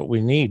real. That's what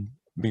we need.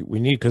 We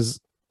need, because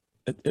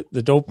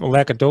the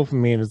lack of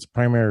dopamine is the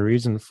primary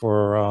reason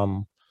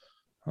for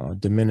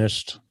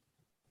diminished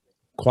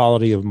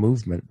quality of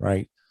movement,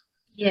 right?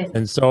 Yes.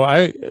 And so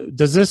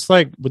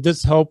would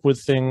this help with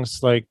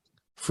things like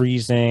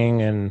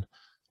freezing and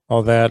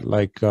all that?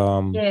 Like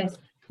yes,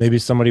 maybe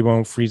somebody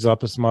won't freeze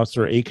up as much,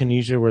 or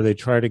akinesia, where they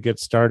try to get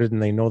started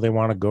and they know they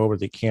want to go, but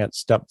they can't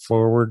step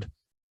forward.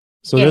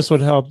 So yes, this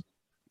would help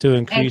to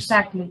increase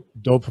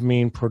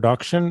dopamine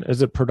production.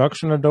 Is it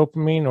production of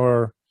dopamine,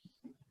 or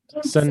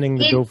sending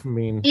the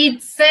dopamine?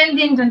 It's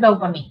sending the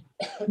dopamine,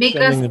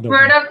 because it's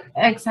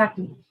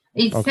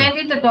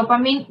sending the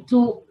dopamine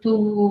to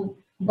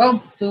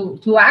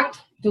act,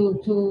 to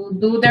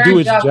do their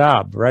its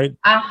job, right?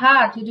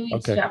 To do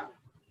its job.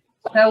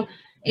 So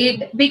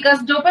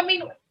because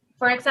dopamine,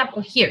 for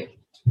example, here,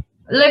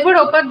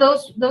 levodopa,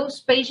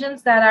 those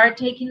patients that are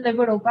taking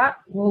levodopa,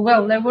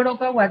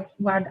 levodopa,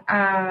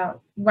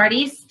 what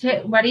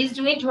is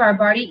doing to our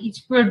body,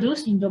 it's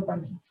producing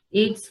dopamine.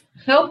 It's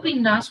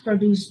helping us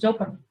produce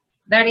dopamine.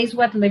 That is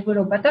what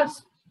levodopa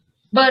does.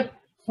 But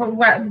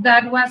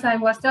I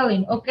was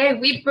telling, okay,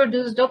 we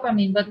produce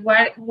dopamine, but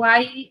what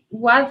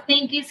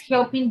thing is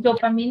helping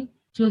dopamine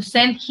to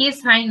send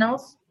his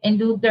signals and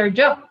do their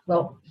job?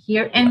 Well,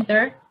 here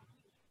enter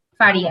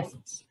fatty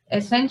acids.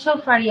 Essential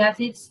fatty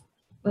acids,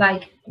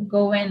 like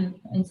go and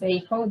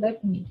say, oh,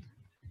 dopamine,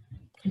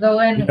 go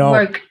and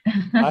work.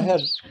 I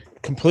had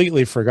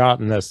completely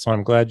forgotten this, so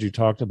I'm glad you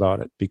talked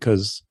about it,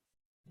 because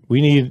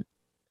we need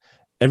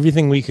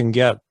everything we can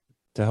get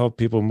to help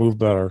people move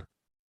better,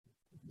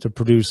 to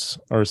produce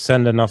or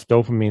send enough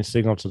dopamine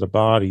signal to the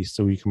body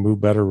so we can move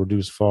better,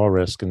 reduce fall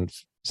risk, and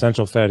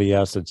essential fatty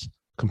acids.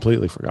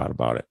 Completely forgot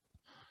about it.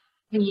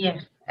 Yeah,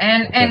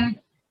 and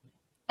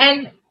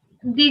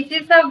this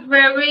is a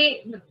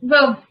very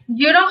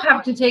you don't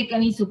have to take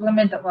any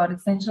supplement about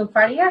essential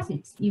fatty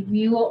acids. If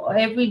you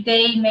every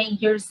day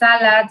make your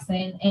salads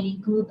and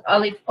include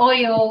olive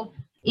oil,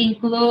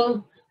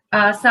 include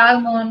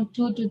salmon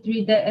 2 to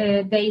 3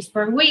 days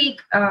per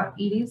week,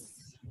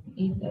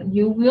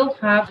 you will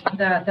have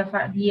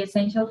the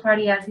essential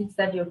fatty acids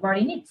that your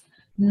body needs.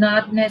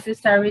 Not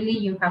necessarily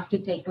you have to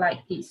take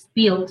like these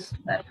pills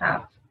that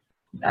have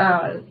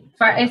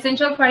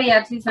essential fatty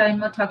acids. I'm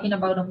not talking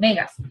about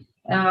omegas.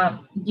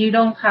 You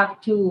don't have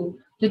to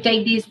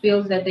take these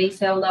pills that they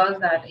sell us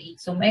that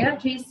it's omega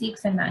 3,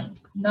 6, and 9.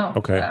 No.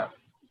 Okay.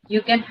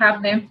 You can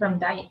have them from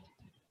diet.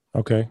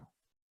 Okay.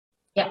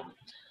 Yeah.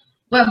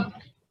 Well,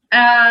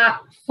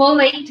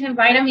 folate and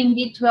vitamin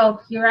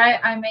B12. Here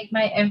I make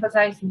my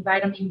emphasis in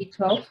vitamin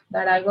B12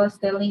 that I was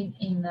telling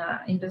in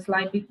the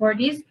slide before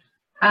this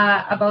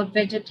about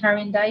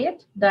vegetarian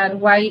diet, that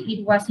why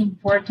it was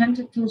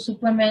important to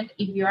supplement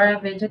if you are a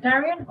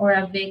vegetarian or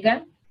a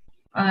vegan.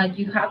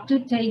 You have to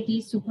take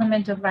this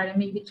supplement of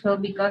vitamin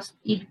B12 because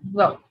it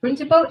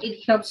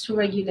helps to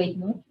regulate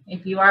mood.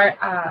 If you are,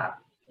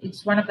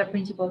 it's one of the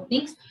principal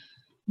things,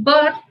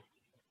 but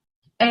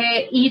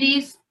it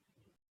is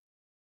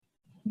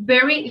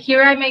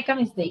here I make a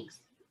mistake.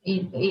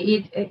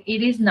 It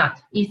is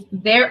not.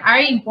 They are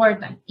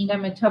important in the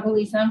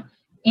metabolism,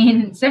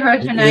 in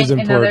serotonin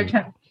and other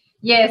terms.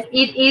 Yes,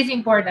 it is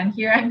important.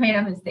 Here I made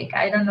a mistake.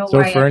 I don't know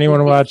why. So for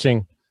anyone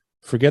watching,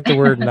 forget the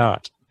word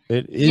not.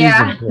 It is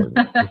important.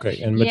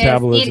 Okay. And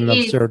metabolism of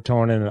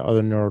serotonin and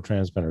other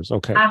neurotransmitters.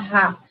 Okay.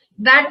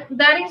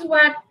 That is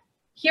what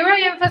here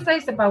I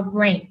emphasize about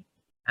brain.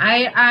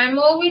 I'm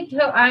only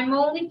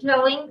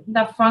telling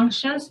the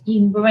functions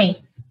in brain,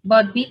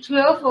 but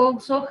B12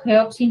 also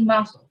helps in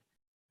muscle.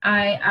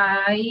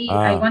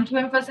 I want to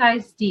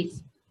emphasize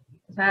this.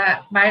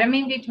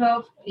 Vitamin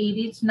B12, it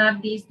is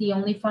not this the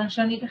only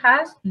function it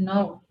has.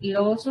 No, it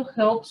also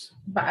helps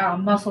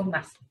muscle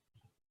mass.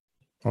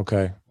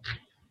 Okay.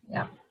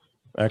 Yeah.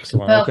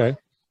 Excellent. Well, okay.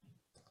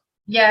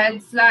 Yeah,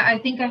 it's like I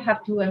think I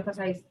have to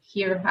emphasize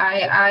here.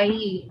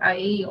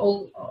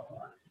 Well,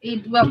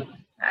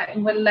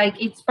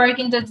 like it's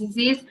Parkinson's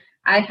disease.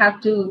 I have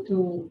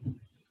to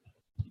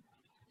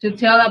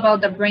tell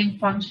about the brain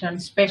function,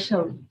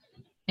 especially,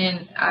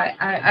 and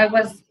I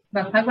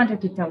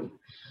wanted to tell you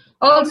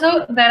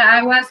also that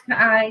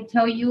I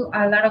tell you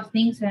a lot of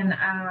things, and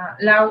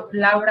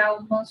Laura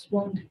almost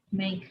won't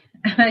make.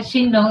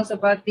 She knows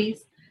about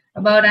this,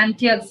 about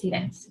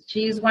antioxidants.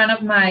 She is one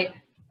of my.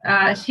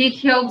 She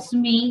helps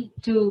me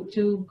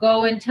to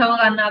go and tell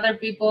another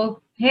people,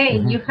 hey,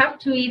 Mhm. you have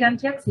to eat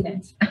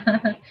antioxidants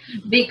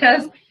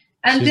because She's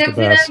the antioxidants.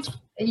 best.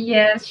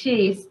 Yes,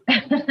 she is.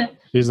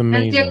 She's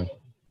amazing.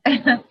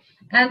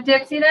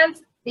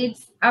 Antioxidants,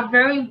 it's a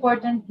very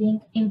important thing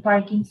in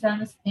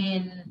Parkinson's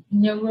and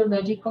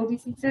neurological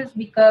diseases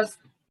because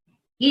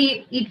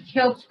it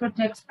helps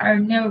protect our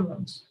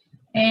neurons.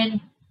 And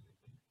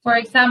for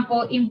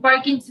example, in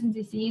Parkinson's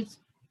disease,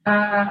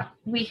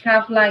 we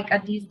have like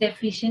this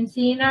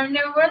deficiency in our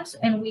neurons,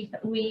 and we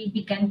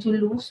begin to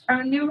lose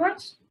our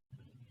neurons.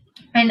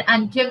 And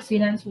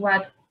antioxidants,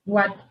 what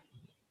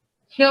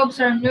helps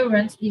our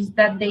neurons is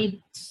that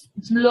they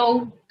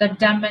slow the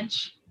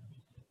damage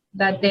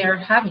that they are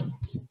having.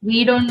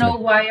 We don't know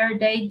why are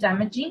they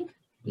damaging.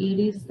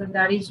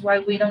 That is why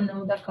we don't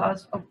know the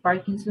cause of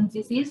Parkinson's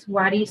disease.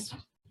 What is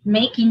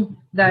making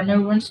the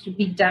neurons to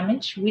be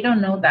damaged? We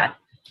don't know that,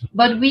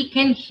 but we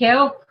can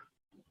help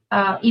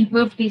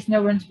improve these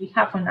neurons we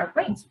have on our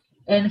brains.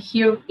 And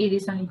here it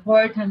is an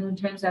important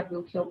nutrient that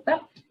will help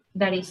that.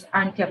 That is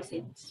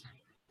antioxidants.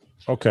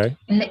 Okay.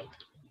 And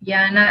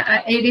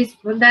it is.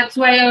 That's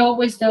why I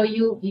always tell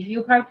you if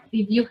you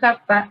have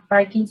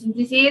Parkinson's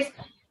disease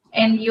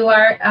and you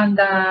are on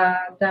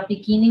the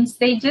beginning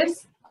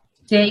stages,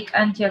 take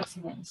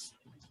antioxidants.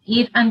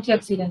 Eat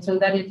antioxidants so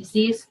that the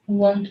disease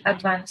won't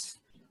advance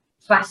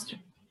faster.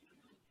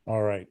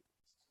 All right.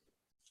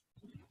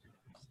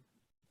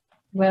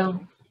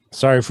 Well,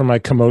 sorry for my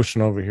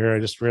commotion over here. I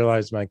just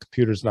realized my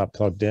computer's not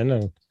plugged in,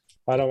 and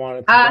I don't want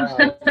it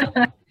to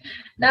die.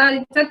 No,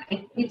 it's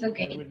okay. It's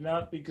okay. It would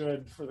not be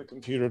good for the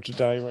computer to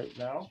die right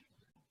now.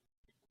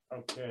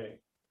 Okay.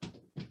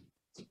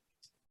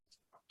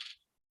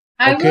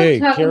 Okay,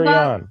 carry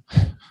on.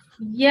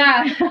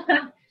 Yeah.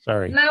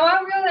 Sorry. Now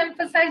I will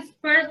emphasize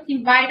first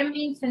in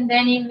vitamins and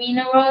then in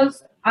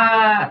minerals.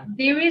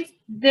 This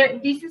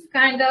is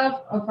kind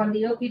of a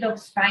little bit of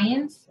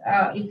science.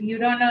 If you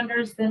don't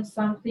understand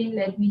something,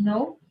 let me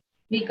know,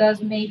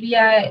 because maybe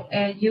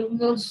you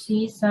will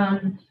see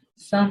some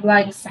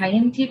like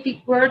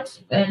scientific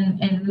words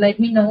and let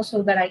me know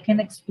so that I can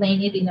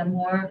explain it in a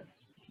more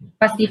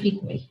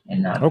pacific way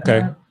and not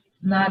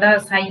a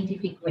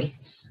scientific way.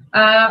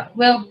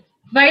 Well,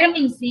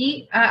 vitamin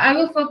C, I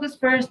will focus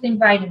first in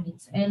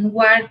vitamins and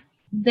what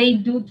they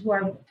do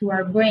to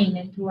our brain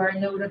and to our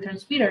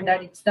neurotransmitter.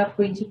 That it's the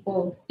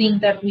principal thing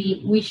that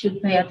we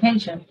should pay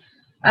attention.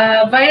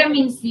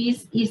 Vitamin C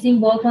is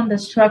involved on the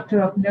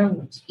structure of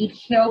neurons. It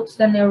helps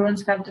the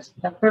neurons have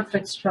the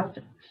perfect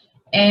structure.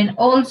 And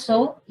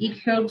also it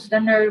helps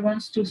the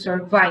neurons to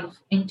survive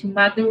and to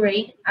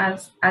maturate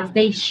as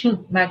they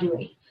should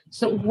maturate.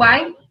 So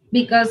why?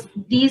 Because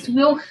this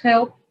will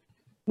help.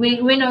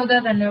 We know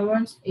that the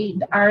neurons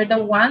are the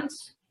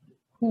ones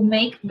who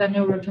make the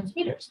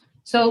neurotransmitters.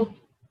 So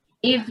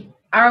if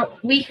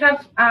we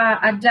have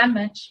a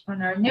damage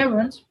on our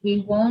neurons,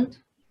 we won't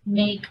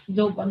make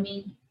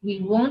dopamine, we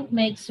won't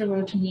make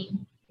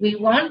serotonin, we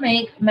won't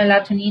make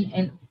melatonin,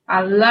 and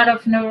a lot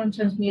of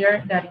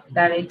neurotransmitter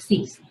that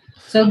exists.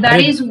 So that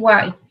is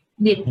why.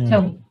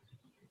 Tell me.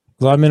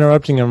 Well, I'm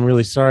interrupting. I'm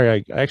really sorry.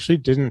 I actually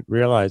didn't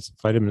realize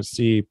vitamin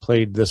C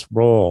played this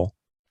role.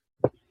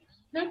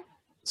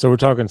 So we're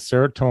talking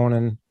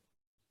serotonin,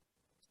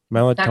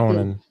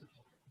 melatonin,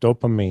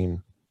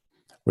 dopamine.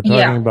 We're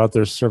talking about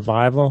their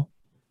survival,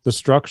 the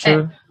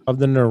structure of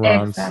the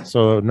neurons.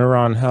 So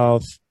neuron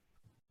health,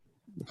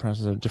 the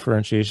process of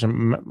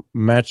differentiation, the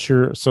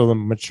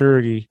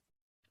maturity,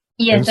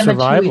 and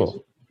survival.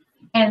 Maturity.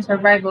 And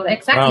survival,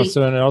 exactly. Wow,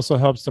 so and it also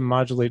helps to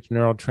modulate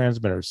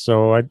neurotransmitters.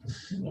 So I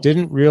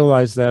didn't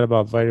realize that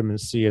about vitamin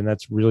C, and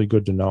that's really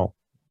good to know.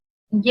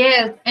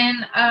 Yes,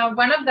 and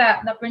one of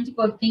the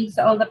principal things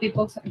all the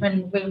people,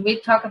 when we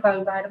talk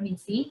about vitamin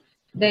C,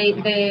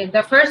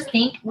 the first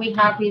thing we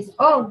have is,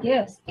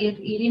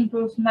 it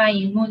improves my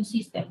immune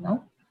system,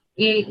 no?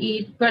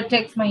 It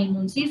protects my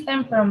immune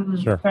system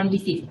from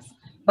diseases.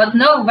 But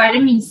no,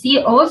 vitamin C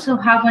also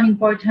have an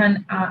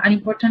important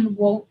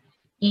role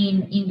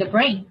in the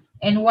brain.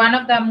 And one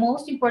of the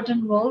most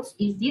important roles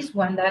is this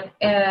one, that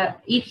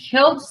it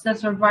helps the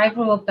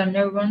survival of the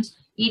neurons,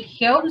 it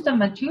helps the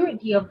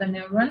maturity of the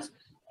neurons,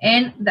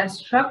 and the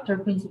structure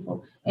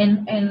principle.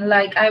 And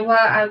like I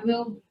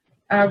will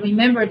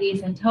remember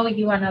this and tell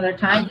you another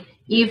time,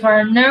 if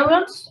our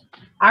neurons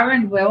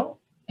aren't well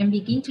and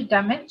begin to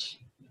damage,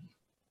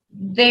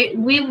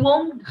 we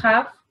won't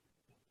have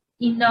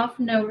enough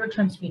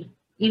neurotransmitter.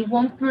 It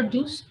won't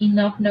produce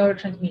enough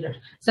neurotransmitters.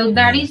 So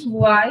that is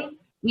why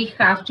we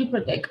have to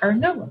protect our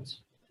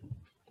neurons.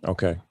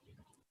 Okay.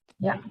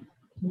 Yeah.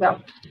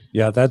 Well.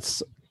 Yeah,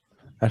 that's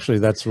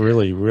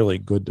really, really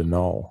good to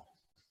know.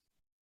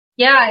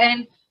 Yeah,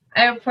 and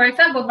for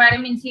example,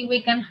 vitamin C,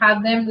 we can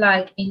have them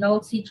like in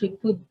all citric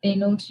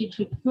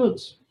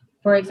fruits.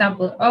 For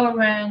example,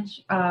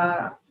 orange,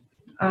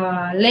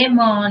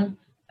 lemon,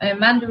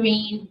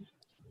 mandarin.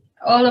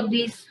 All of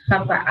these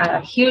have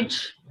a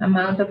huge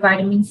amount of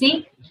vitamin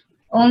C.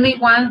 Only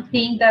one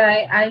thing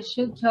that I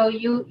should tell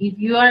you, if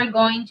you are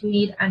going to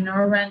eat an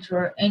orange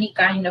or any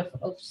kind of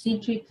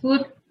citric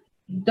food,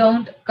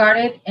 don't cut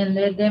it and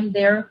let them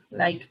there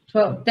like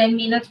 10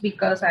 minutes,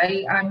 because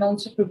I'm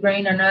also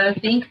preparing another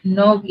thing.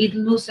 No, it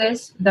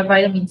loses the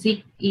vitamin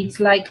C. It's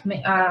like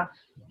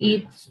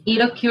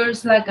it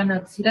occurs like an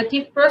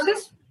oxidative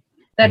process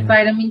that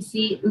vitamin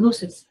C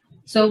loses.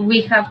 So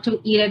we have to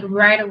eat it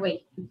right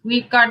away. If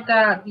we cut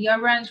the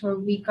orange or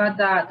we cut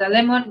the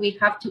lemon, we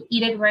have to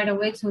eat it right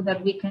away so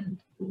that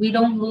we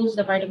don't lose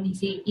the vitamin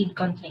C it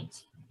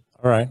contains.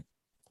 All right.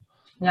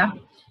 Yeah.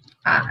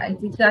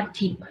 It's a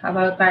tip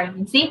about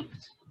vitamin C.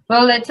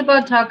 Well, let's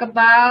talk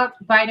about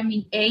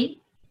vitamin A.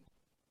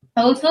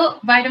 Also,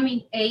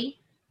 vitamin A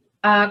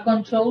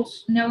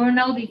controls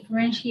neuronal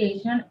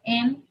differentiation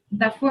and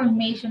the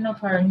formation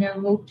of our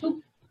neural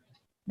tube.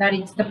 That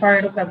is the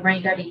part of the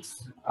brain that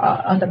is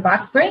on the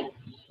back brain.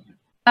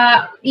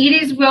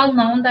 It is well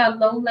known that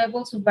low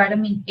levels of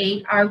vitamin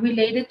A are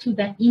related to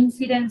the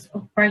incidence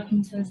of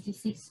Parkinson's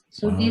disease.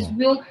 So this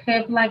will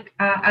help like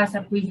as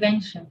a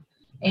prevention,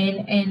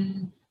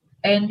 and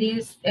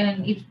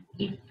if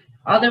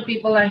other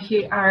people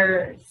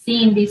are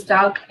seeing this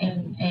talk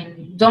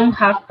and don't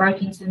have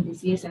Parkinson's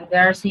disease, and they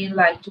are seeing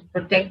like to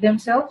protect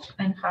themselves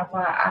and have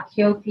a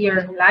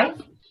healthier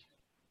life,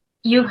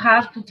 you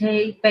have to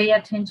pay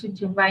attention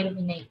to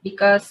vitamin A,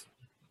 because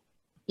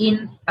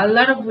in a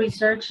lot of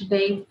research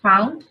they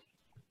found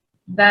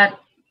that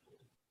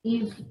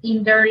if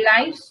in their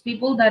lives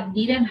people that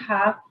didn't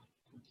have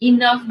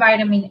enough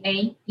vitamin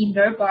A in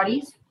their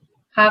bodies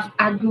have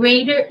a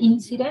greater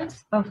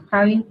incidence of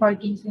having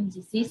Parkinson's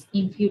disease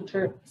in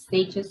future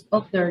stages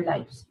of their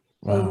lives.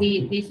 Wow. So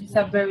this is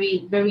a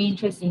very, very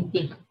interesting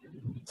thing.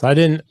 So I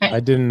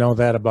didn't know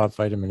that about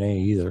vitamin A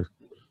either.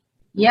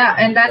 Yeah,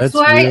 and that's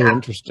why really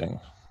interesting.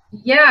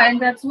 Yeah,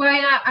 and that's why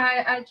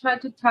I try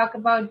to talk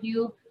about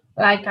you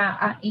like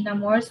in a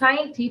more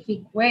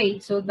scientific way,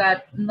 so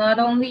that not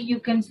only you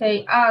can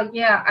say, oh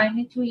yeah, I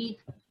need to eat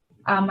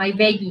my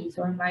veggies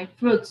or my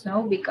fruits,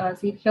 no,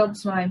 because it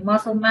helps my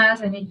muscle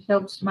mass and it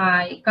helps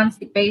my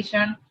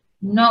constipation.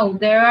 No,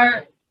 there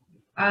are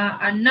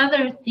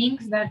another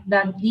things that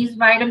these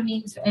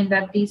vitamins and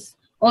that these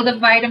all the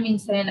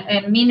vitamins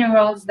and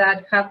minerals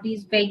that have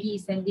these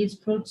veggies and these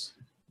fruits,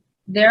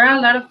 there are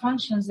a lot of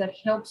functions that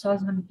helps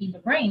us in the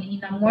brain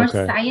in a more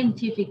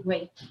scientific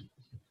way.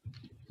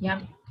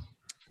 Yeah.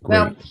 Great.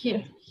 Well,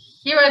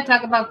 here I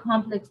talk about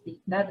complex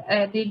B. That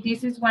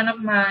this is one of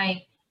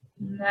my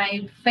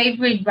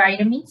favorite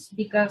vitamins,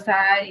 because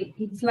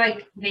it's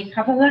like they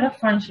have a lot of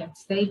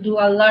functions. They do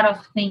a lot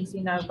of things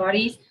in our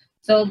bodies.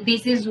 So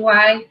this is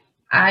why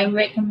I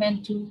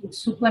recommend to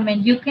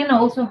supplement. You can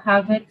also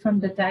have it from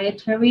the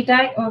dietary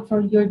diet or for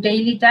your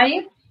daily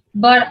diet,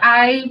 but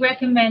I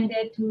recommend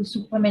it to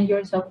supplement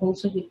yourself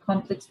also with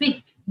complex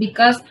B,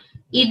 because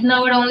it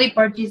not only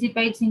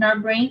participates in our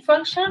brain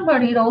function,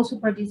 but it also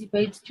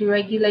participates to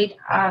regulate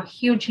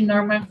huge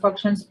enormous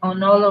functions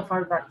on all of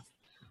our bodies.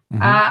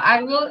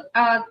 I will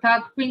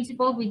talk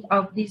principles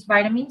of these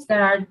vitamins that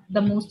are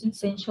the most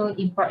essential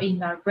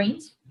in our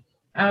brains.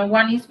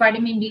 One is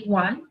vitamin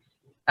B1.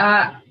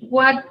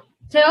 What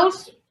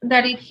tells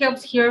that it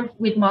helps here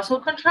with muscle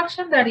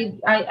contraction, that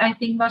I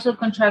think muscle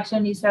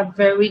contraction is a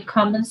very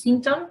common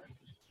symptom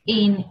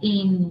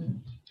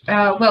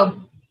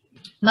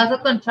muscle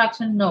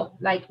contraction, no,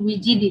 like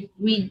rigidity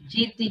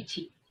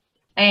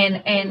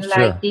and sure.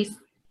 Like this,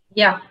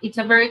 yeah, it's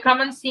a very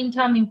common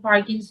symptom in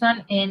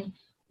Parkinson, and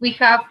we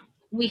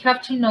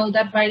have to know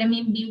that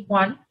vitamin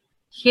B1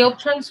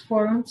 helps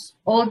transforms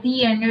all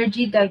the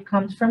energy that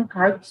comes from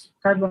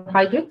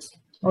carbohydrates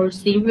or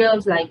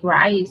cereals like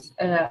rice,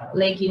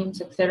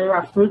 legumes,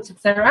 etc., fruits,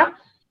 etc.,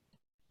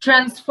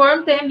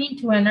 transform them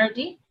into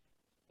energy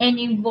and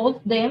involve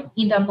them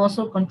in the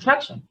muscle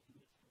contraction.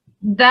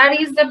 That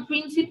is the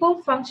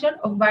principal function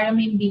of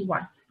vitamin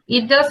B1.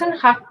 It doesn't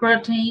have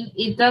protein,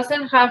 it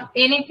doesn't have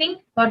anything,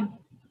 but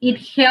it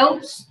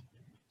helps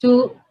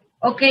to,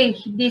 okay,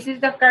 this is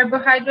the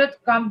carbohydrate,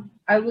 come,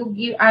 I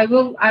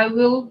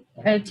will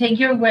take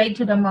your way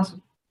to the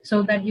muscle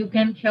so that you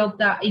can help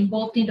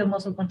involved in the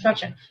muscle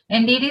contraction.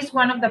 And it is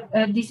one of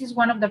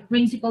the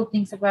principal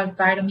things about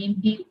vitamin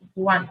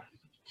B1.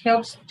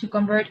 Helps to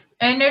convert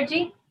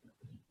energy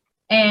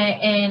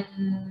and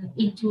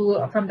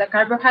into from the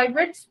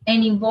carbohydrates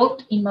and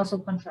involved in muscle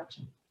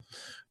contraction.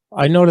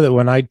 I noted that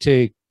when I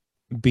take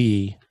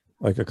B,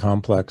 like a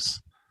complex,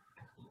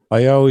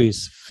 I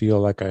always feel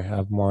like I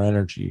have more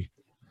energy.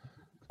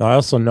 Now, I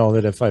also know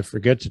that if I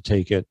forget to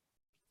take it,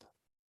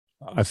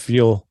 I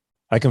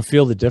can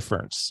feel the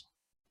difference.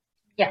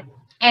 Yeah.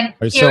 And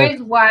Right, here so-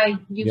 is why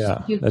you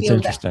Yeah, you that's feel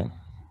interesting. that.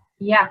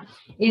 Yeah,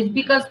 it's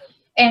because,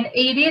 and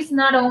it is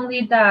not only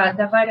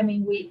the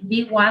vitamin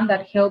B1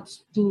 that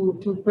helps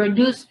to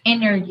produce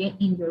energy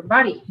in your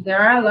body. There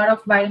are a lot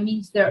of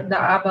vitamins there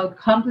that about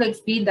complex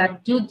B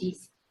that do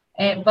this,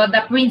 but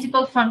the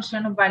principal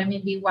function of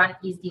vitamin B1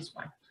 is this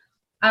one.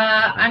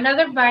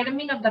 Another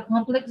vitamin of the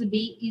complex B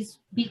is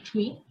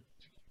B3.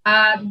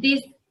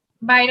 This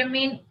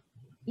vitamin,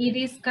 it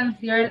is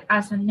considered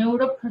as a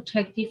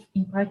neuroprotective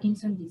in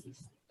Parkinson's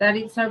disease. That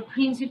is our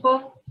principal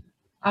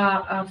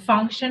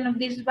function of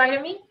this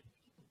vitamin.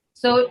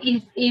 So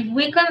if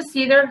we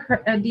consider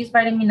this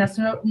vitamin as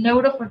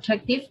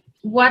neuroprotective,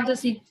 what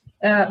does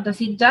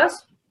it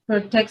does?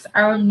 Protects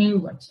our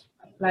neurons.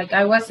 Like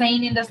I was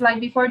saying in the slide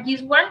before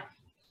this one,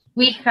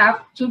 we have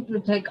to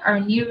protect our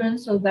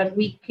neurons so that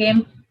we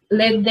can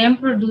let them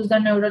produce the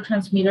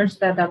neurotransmitters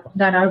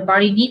that our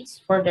body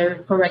needs for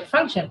their correct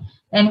function.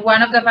 And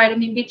one of the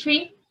vitamin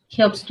B3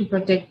 helps to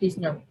protect these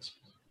neurons.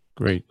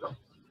 Great.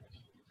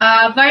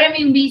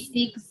 Vitamin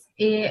B6,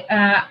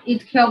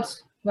 it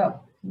helps,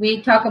 well,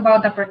 we talk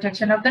about the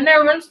protection of the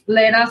neurons.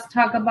 Let us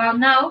talk about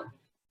now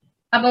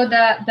about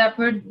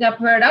the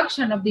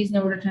production of this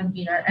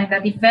neurotransmitter and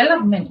the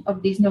development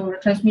of these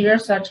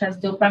neurotransmitters such as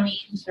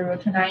dopamine,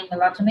 serotonin,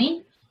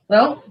 melatonin.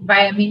 Well,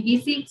 vitamin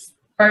B6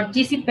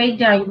 participate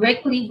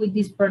directly with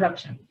this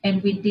production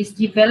and with this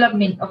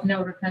development of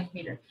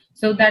neurotransmitter.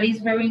 So that is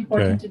very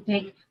important to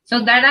take.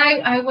 So that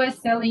I was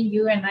telling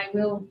you, and I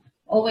will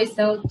always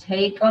tell,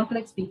 take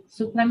complex B,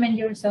 supplement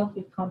yourself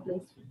with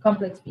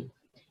complex B.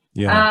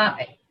 Yeah.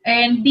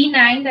 And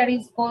B9, that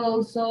is called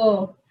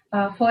also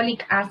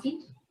folic acid.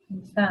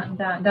 It's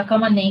the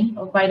common name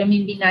of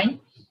vitamin B9.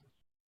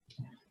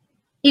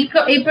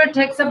 It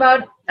protects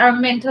about our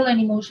mental and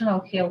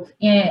emotional health.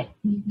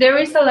 There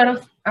is a lot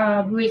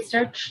of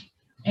research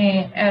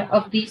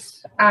of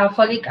this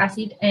folic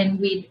acid and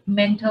with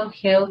mental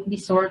health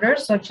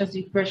disorders such as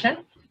depression,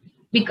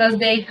 because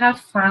they have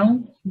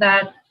found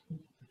that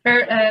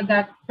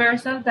that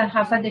persons that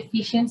have a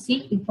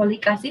deficiency in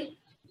folic acid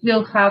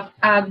will have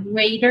a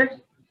greater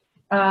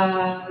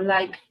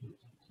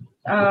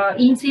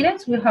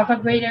incidence, will have a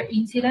greater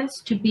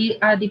incidence to be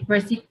a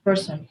depressive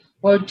person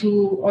or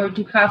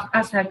to have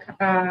as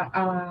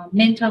a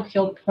mental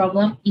health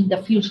problem in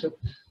the future.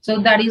 So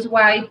that is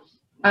why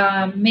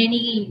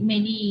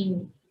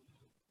many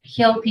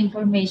health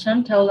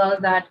information tell us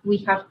that we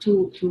have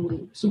to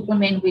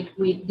supplement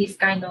with this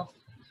kind of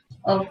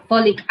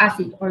folic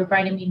acid or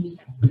vitamin B.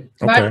 Okay.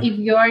 But if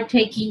you are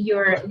taking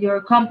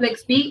your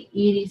complex B,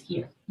 it is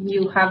here.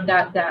 You have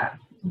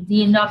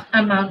the enough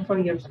amount for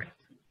yourself.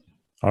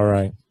 All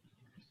right.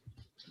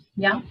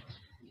 Yeah.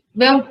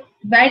 Well,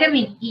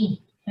 vitamin E,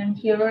 and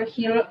here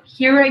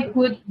I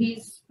put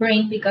this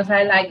spring because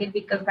I like it,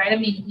 because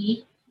vitamin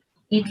E,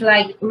 it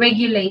like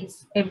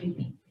regulates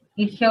everything.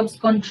 It helps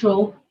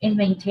control and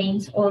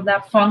maintains all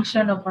that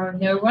function of our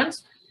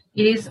neurons.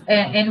 It is,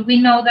 and we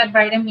know that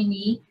vitamin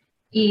E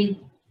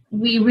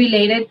we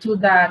related to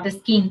the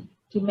skin,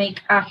 to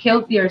make a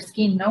healthier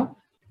skin, no?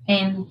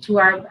 And to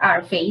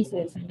our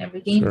faces and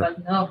everything, sure.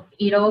 But no,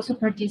 it also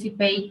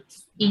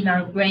participates in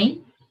our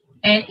brain,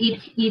 and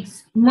it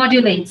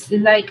modulates.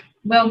 Like,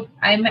 well,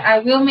 I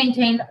will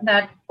maintain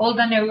that all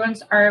the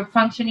neurons are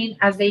functioning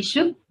as they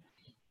should,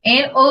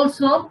 and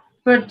also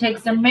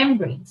protects the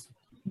membranes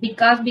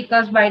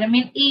because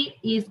vitamin E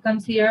is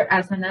considered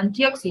as an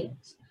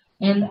antioxidant,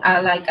 and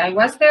like I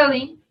was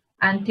telling,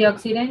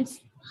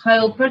 antioxidants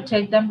help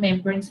protect the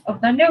membranes of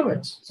the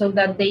neurons so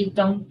that they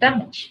don't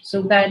damage.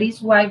 So that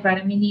is why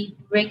vitamin E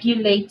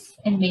regulates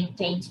and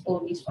maintains all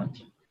these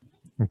functions.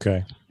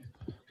 Okay.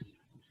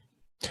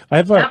 I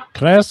have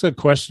can I ask a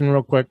question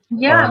real quick?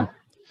 Yeah.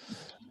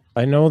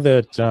 I know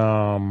that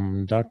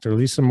Dr.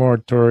 Lisa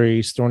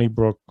Moratori, Stony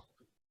Brook,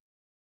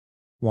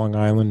 Long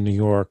Island, New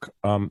York,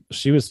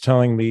 she was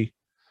telling me,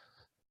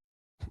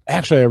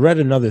 actually, I read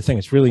another thing.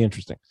 It's really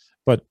interesting.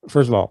 But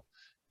first of all,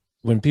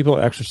 when people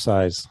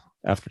exercise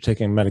after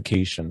taking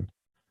medication,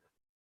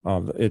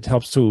 it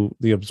helps to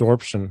the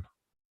absorption,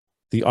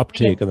 the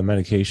uptake of the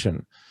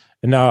medication.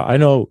 And now I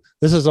know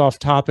this is off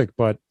topic,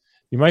 but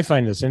you might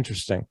find this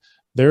interesting.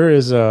 There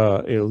is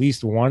at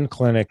least one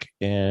clinic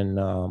in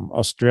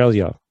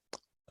Australia,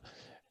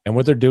 and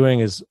what they're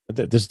doing is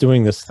they're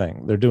doing this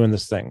thing.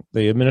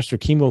 They administer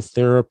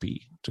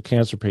chemotherapy to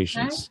cancer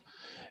patients,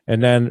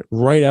 and then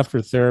right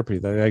after therapy,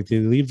 they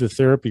leave the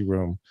therapy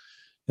room,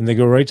 and they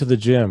go right to the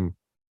gym,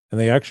 and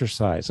they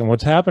exercise. And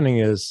what's happening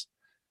is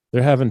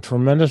they're having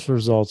tremendous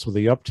results with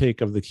the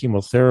uptake of the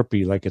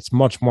chemotherapy. Like, it's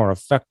much more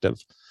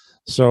effective.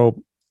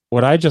 So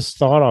what I just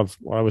thought of,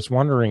 what I was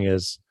wondering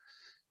is,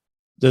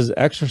 does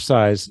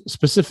exercise,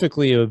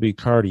 specifically it would be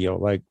cardio,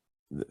 like,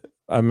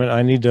 I mean,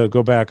 I need to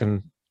go back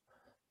and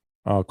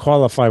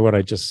qualify what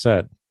I just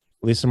said.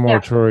 Lisa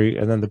Moratori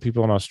and then the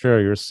people in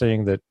Australia are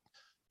saying that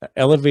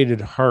elevated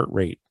heart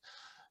rate,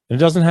 and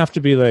it doesn't have to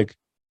be like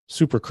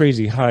super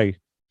crazy high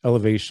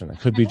elevation. It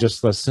could be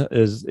just less,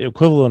 is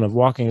equivalent of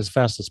walking as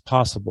fast as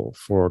possible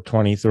for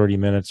 20, 30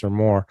 minutes or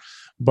more.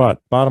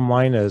 But bottom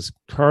line is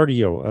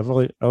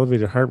cardio,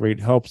 elevated heart rate,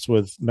 helps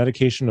with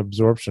medication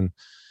absorption.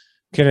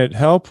 Can it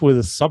help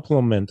with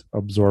supplement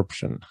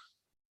absorption?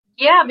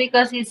 Yeah,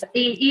 because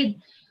here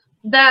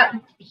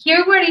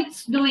what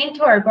it's doing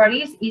to our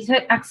bodies is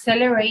it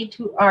accelerate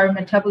to our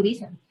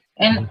metabolism.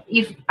 And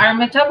if our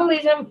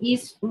metabolism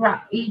it's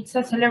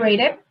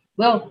accelerated,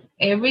 well,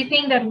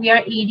 everything that we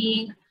are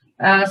eating,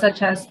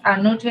 such as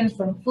nutrients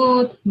from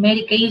food,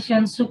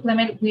 medication,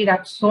 supplement, will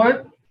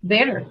absorb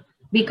better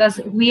because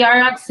we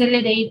are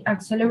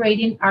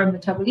accelerating our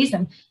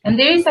metabolism. And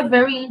there is a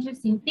very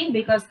interesting thing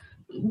because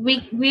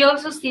we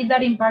also see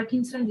that in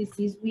Parkinson's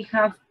disease, we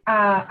have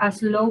a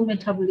slow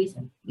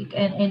metabolism.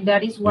 And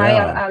that is why,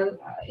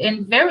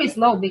 and very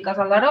slow, because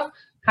a lot of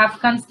have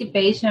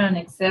constipation,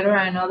 etc.,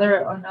 and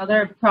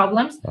other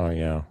problems. Oh,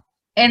 yeah.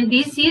 And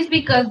this is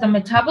because the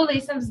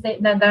metabolisms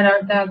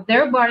that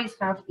their bodies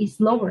have is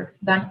lower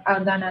than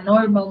a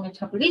normal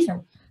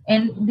metabolism.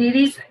 And there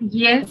is,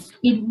 yes,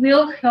 it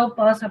will help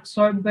us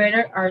absorb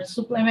better our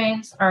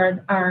supplements,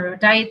 our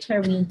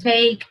dietary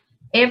intake,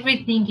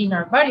 everything in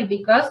our body,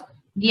 because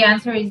the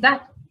answer is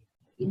that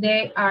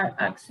they are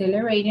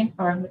accelerating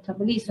our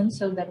metabolism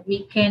so that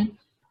we can,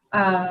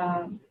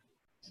 I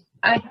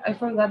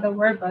forgot the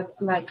word, but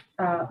like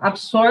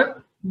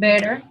absorb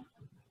better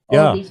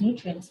all these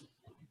nutrients.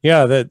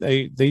 Yeah, that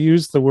they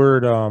use the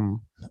word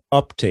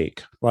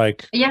uptake,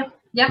 like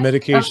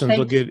medications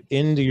will get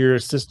into your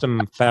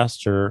system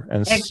faster,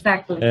 and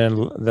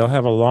they'll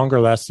have a longer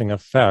lasting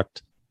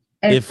effect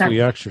if we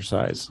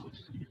exercise.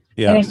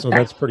 Yeah, so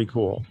that's pretty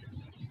cool.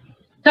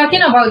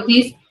 Talking about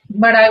this,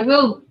 but I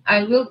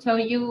will tell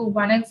you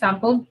one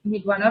example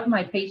with one of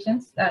my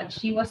patients that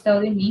she was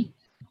telling me,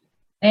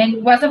 and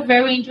it was a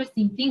very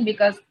interesting thing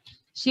because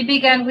she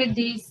began with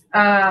this.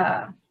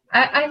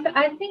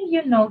 I think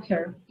you know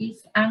her.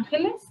 It's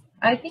Angeles.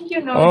 I think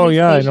you know. Oh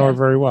yeah, patient. I know her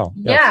very well.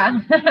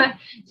 Yes. Yeah,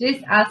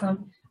 she's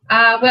awesome.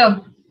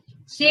 Well,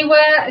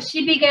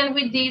 she began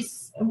with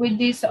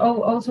this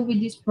also with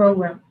this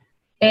program,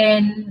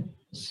 and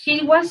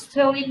she was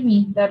telling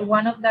me that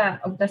one of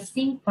the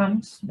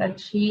symptoms that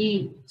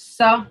she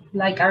saw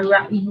like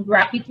in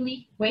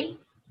rapidly way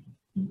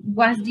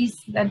was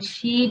this, that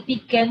she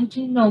began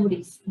to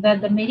notice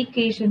that the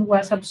medication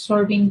was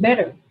absorbing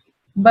better.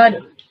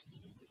 But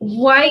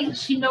why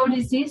she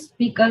noticed this?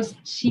 Because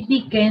she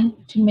began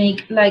to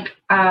make like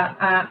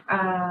a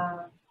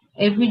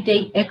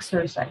everyday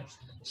exercise.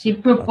 She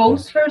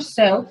proposed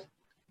herself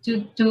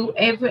to do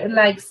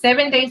like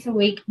 7 days a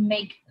week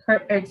make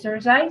her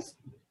exercise.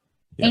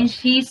 Yeah. And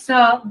she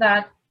saw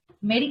that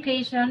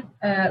medication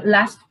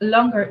lasts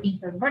longer in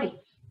her body,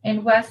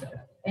 and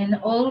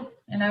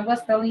I was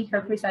telling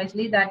her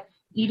precisely that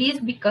it is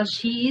because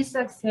she is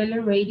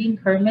accelerating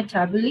her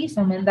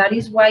metabolism, and that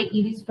is why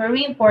it is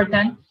very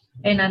important.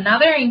 And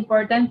another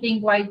important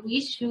thing why we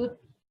should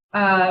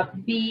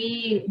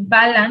be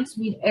balanced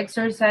with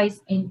exercise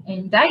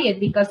and diet,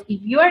 because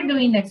if you are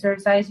doing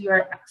exercise, you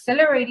are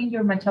accelerating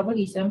your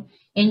metabolism,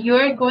 and you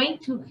are going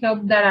to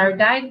help that our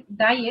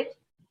diet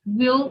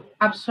will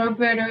absorb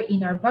better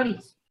in our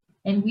bodies,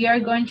 and we are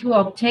going to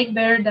uptake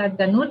better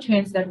the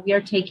nutrients that we are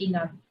taking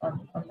on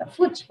the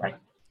foods, right?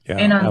 Yeah,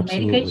 and on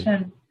absolutely.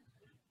 medication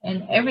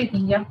and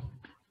everything. Yeah.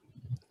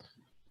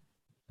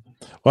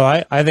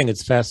 Well, I think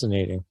it's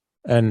fascinating,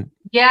 and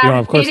yeah,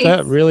 of course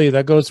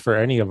that goes for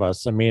any of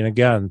us. I mean,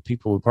 again,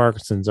 people with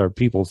Parkinson's are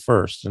people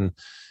first, and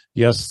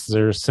yes,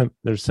 there's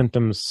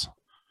symptoms.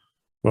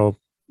 Well,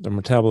 their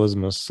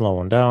metabolism is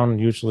slowing down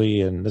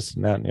usually, and this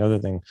and that and the other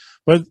thing,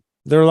 but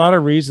there are a lot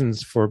of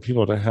reasons for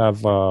people to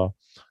have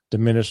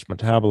diminished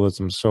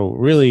metabolism. So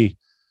really,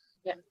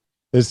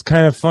 it's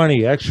kind of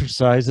funny.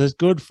 Exercise is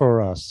good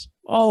for us,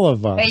 all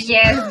of us.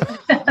 Yes.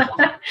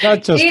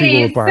 Not just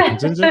people with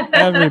Parkinson's,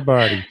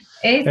 everybody.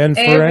 And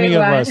for any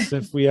of us,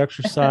 if we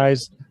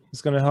exercise,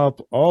 it's going to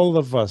help all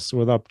of us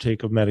with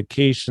uptake of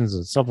medications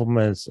and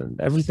supplements and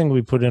everything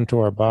we put into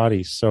our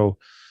bodies. So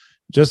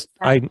just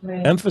I'm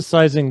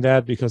emphasizing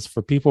that because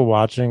for people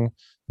watching,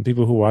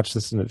 people who watch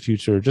this in the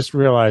future, just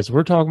realize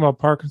we're talking about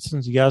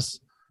Parkinson's. Yes,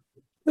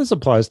 this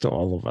applies to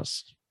all of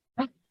us.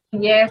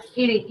 Yes,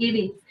 it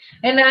is.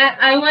 And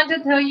I want to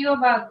tell you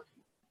about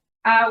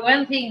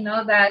one thing,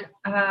 that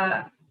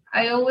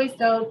I always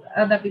tell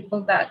other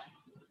people that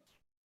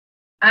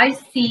I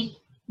see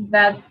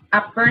that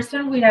a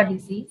person with a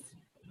disease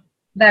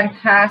that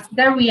has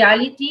the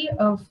reality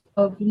of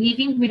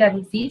living with a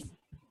disease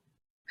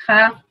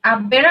have a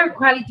better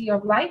quality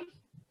of life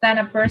than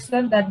a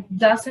person that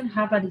doesn't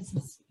have a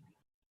disease.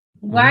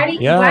 Why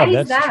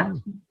is that?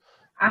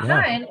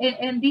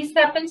 And this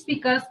happens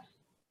because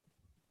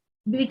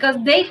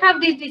they have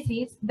this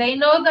disease. They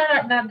know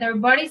that their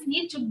bodies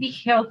need to be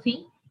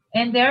healthy,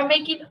 and they're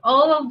making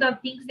all of the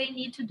things they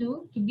need to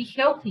do to be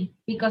healthy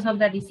because of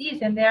the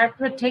disease, and they are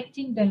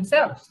protecting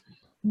themselves.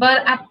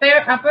 But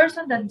a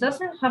person that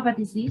doesn't have a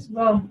disease,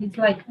 well, it's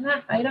like,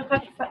 I don't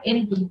have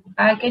anything.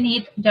 I can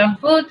eat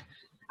junk food.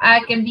 I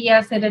can be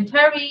a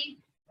sedentary.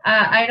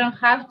 I don't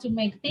have to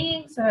make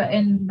things,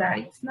 and that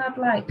it's not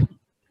like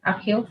a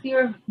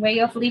healthier way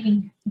of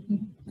living.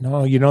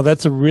 No,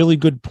 that's a really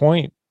good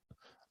point.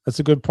 That's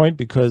a good point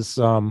because,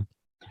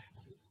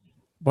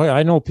 boy,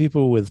 I know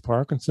people with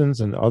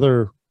Parkinson's and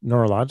other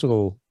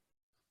neurological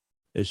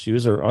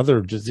issues or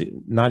other, just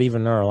not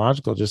even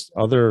neurological, just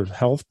other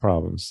health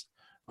problems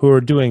who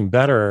are doing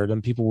better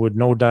than people with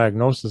no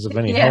diagnosis of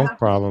any health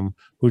problem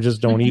who just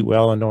don't eat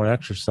well and don't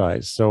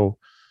exercise. So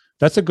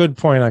that's a good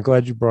point. I'm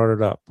glad you brought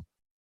it up.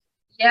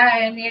 Yeah,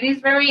 and it is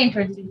very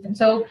interesting. And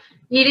so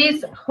it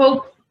is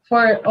hope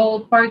for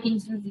all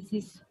Parkinson's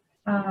disease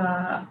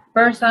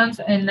persons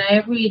and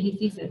every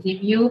diseases.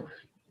 If you,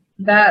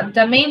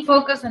 the main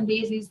focus on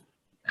this is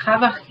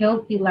have a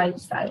healthy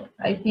lifestyle.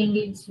 I think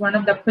it's one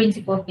of the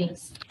principal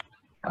things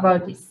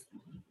about this.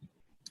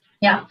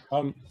 Yeah.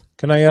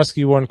 Can I ask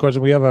you one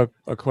question? We have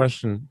a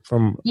question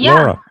from Yeah.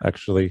 Laura,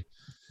 actually.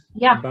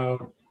 Yeah.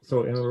 About,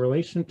 so in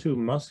relation to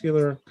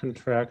muscular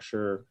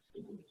contracture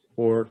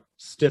or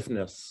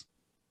stiffness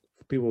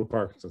for people with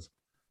Parkinson's,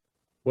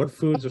 what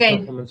foods or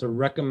supplements are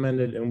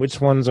recommended and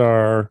which ones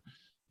are,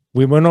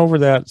 we went over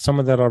that, some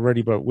of that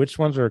already, but which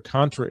ones are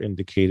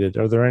contraindicated?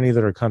 Are there any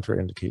that are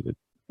contraindicated?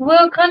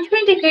 Well,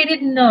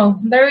 contraindicated, no.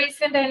 There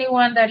isn't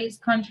anyone that is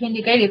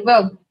contraindicated.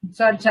 Well,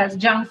 such as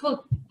junk food,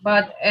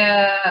 but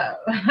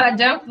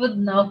junk food,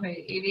 no,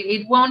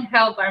 it won't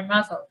help our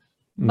muscle.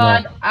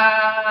 But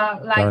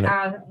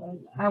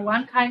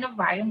one kind of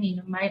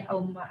vitamin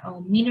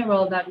or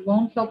mineral that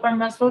won't help our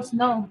muscles,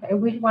 no.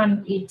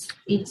 Everyone,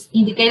 it's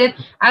indicated.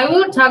 I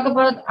will talk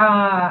about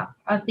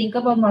think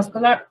about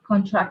muscular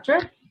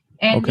contracture.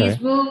 And this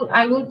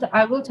I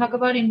will talk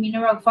about in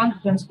mineral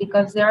functions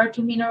because there are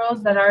two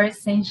minerals that are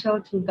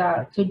essential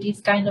to these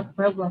kind of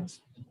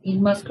problems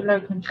in muscular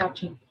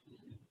contraction.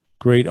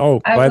 Great. Oh,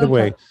 by the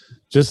way,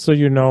 just so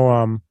you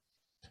know,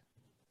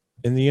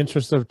 in the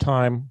interest of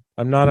time,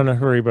 I'm not in a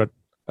hurry, but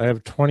I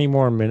have 20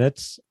 more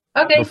minutes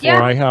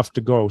before I have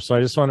to go. So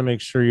I just want to make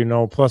sure you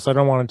know. Plus, I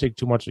don't want to take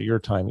too much of your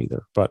time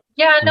either. But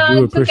I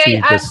do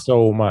appreciate this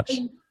so much.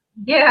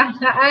 Yeah,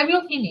 I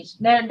will finish.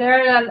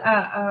 There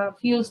are a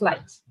few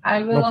slides.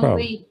 I will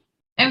only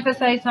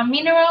emphasize some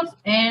minerals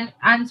and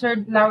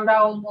answer Laura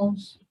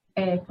Olmo's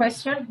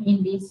question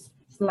in these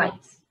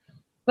slides.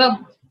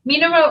 Well,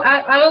 mineral,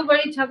 I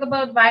already talked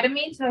about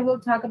vitamins. I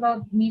will talk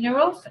about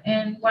minerals,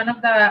 and one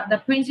of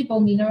the principal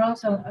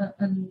minerals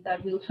that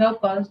will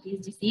help us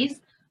this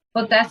disease,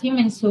 potassium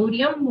and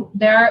sodium.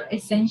 They are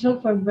essential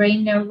for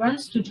brain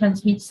neurons to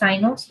transmit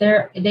signals.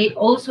 They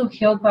also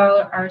help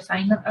our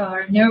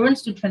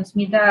neurons to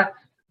transmit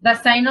the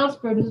signals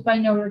produced by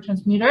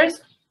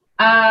neurotransmitters.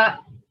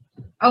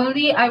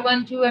 Only I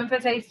want to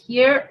emphasize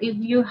here, if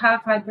you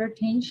have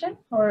hypertension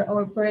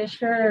or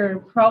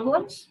pressure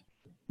problems,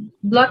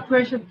 blood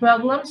pressure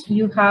problems,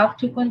 you have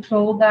to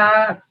control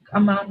the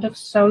amount of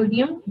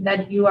sodium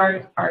that you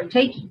are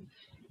taking.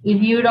 If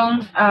you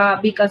don't,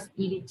 because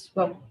it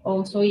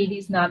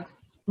is not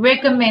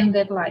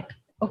recommended, like,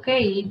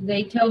 okay, if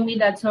they tell me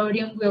that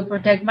sodium will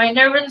protect my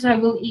neurons, I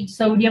will eat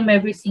sodium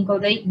every single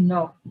day.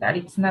 No, that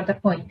is not the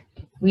point.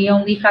 We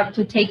only have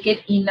to take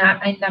it in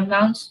the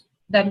amounts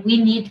that we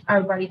need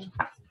our body to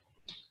have.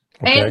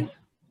 And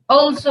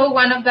also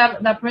one of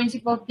the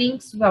principal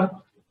things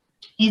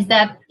is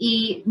that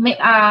it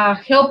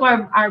help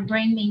our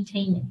brain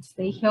maintenance.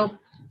 They help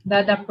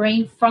that the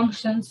brain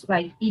functions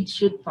like it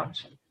should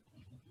function.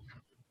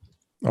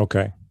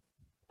 Okay.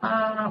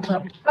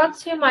 Well,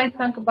 calcium, I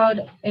think about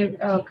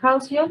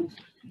calcium.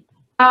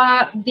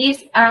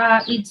 This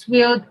it's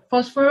will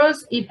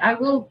phosphorus. I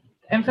will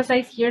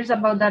emphasize here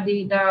about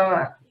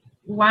the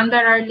one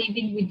that are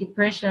living with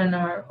depression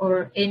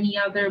or any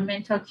other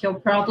mental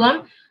health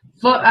problem.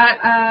 For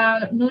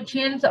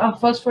nutrients of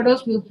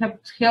phosphorus will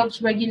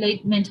helps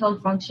regulate mental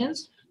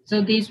functions.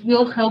 So this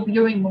will help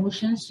your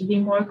emotions to be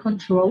more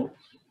controlled,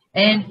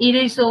 and it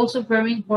is also very important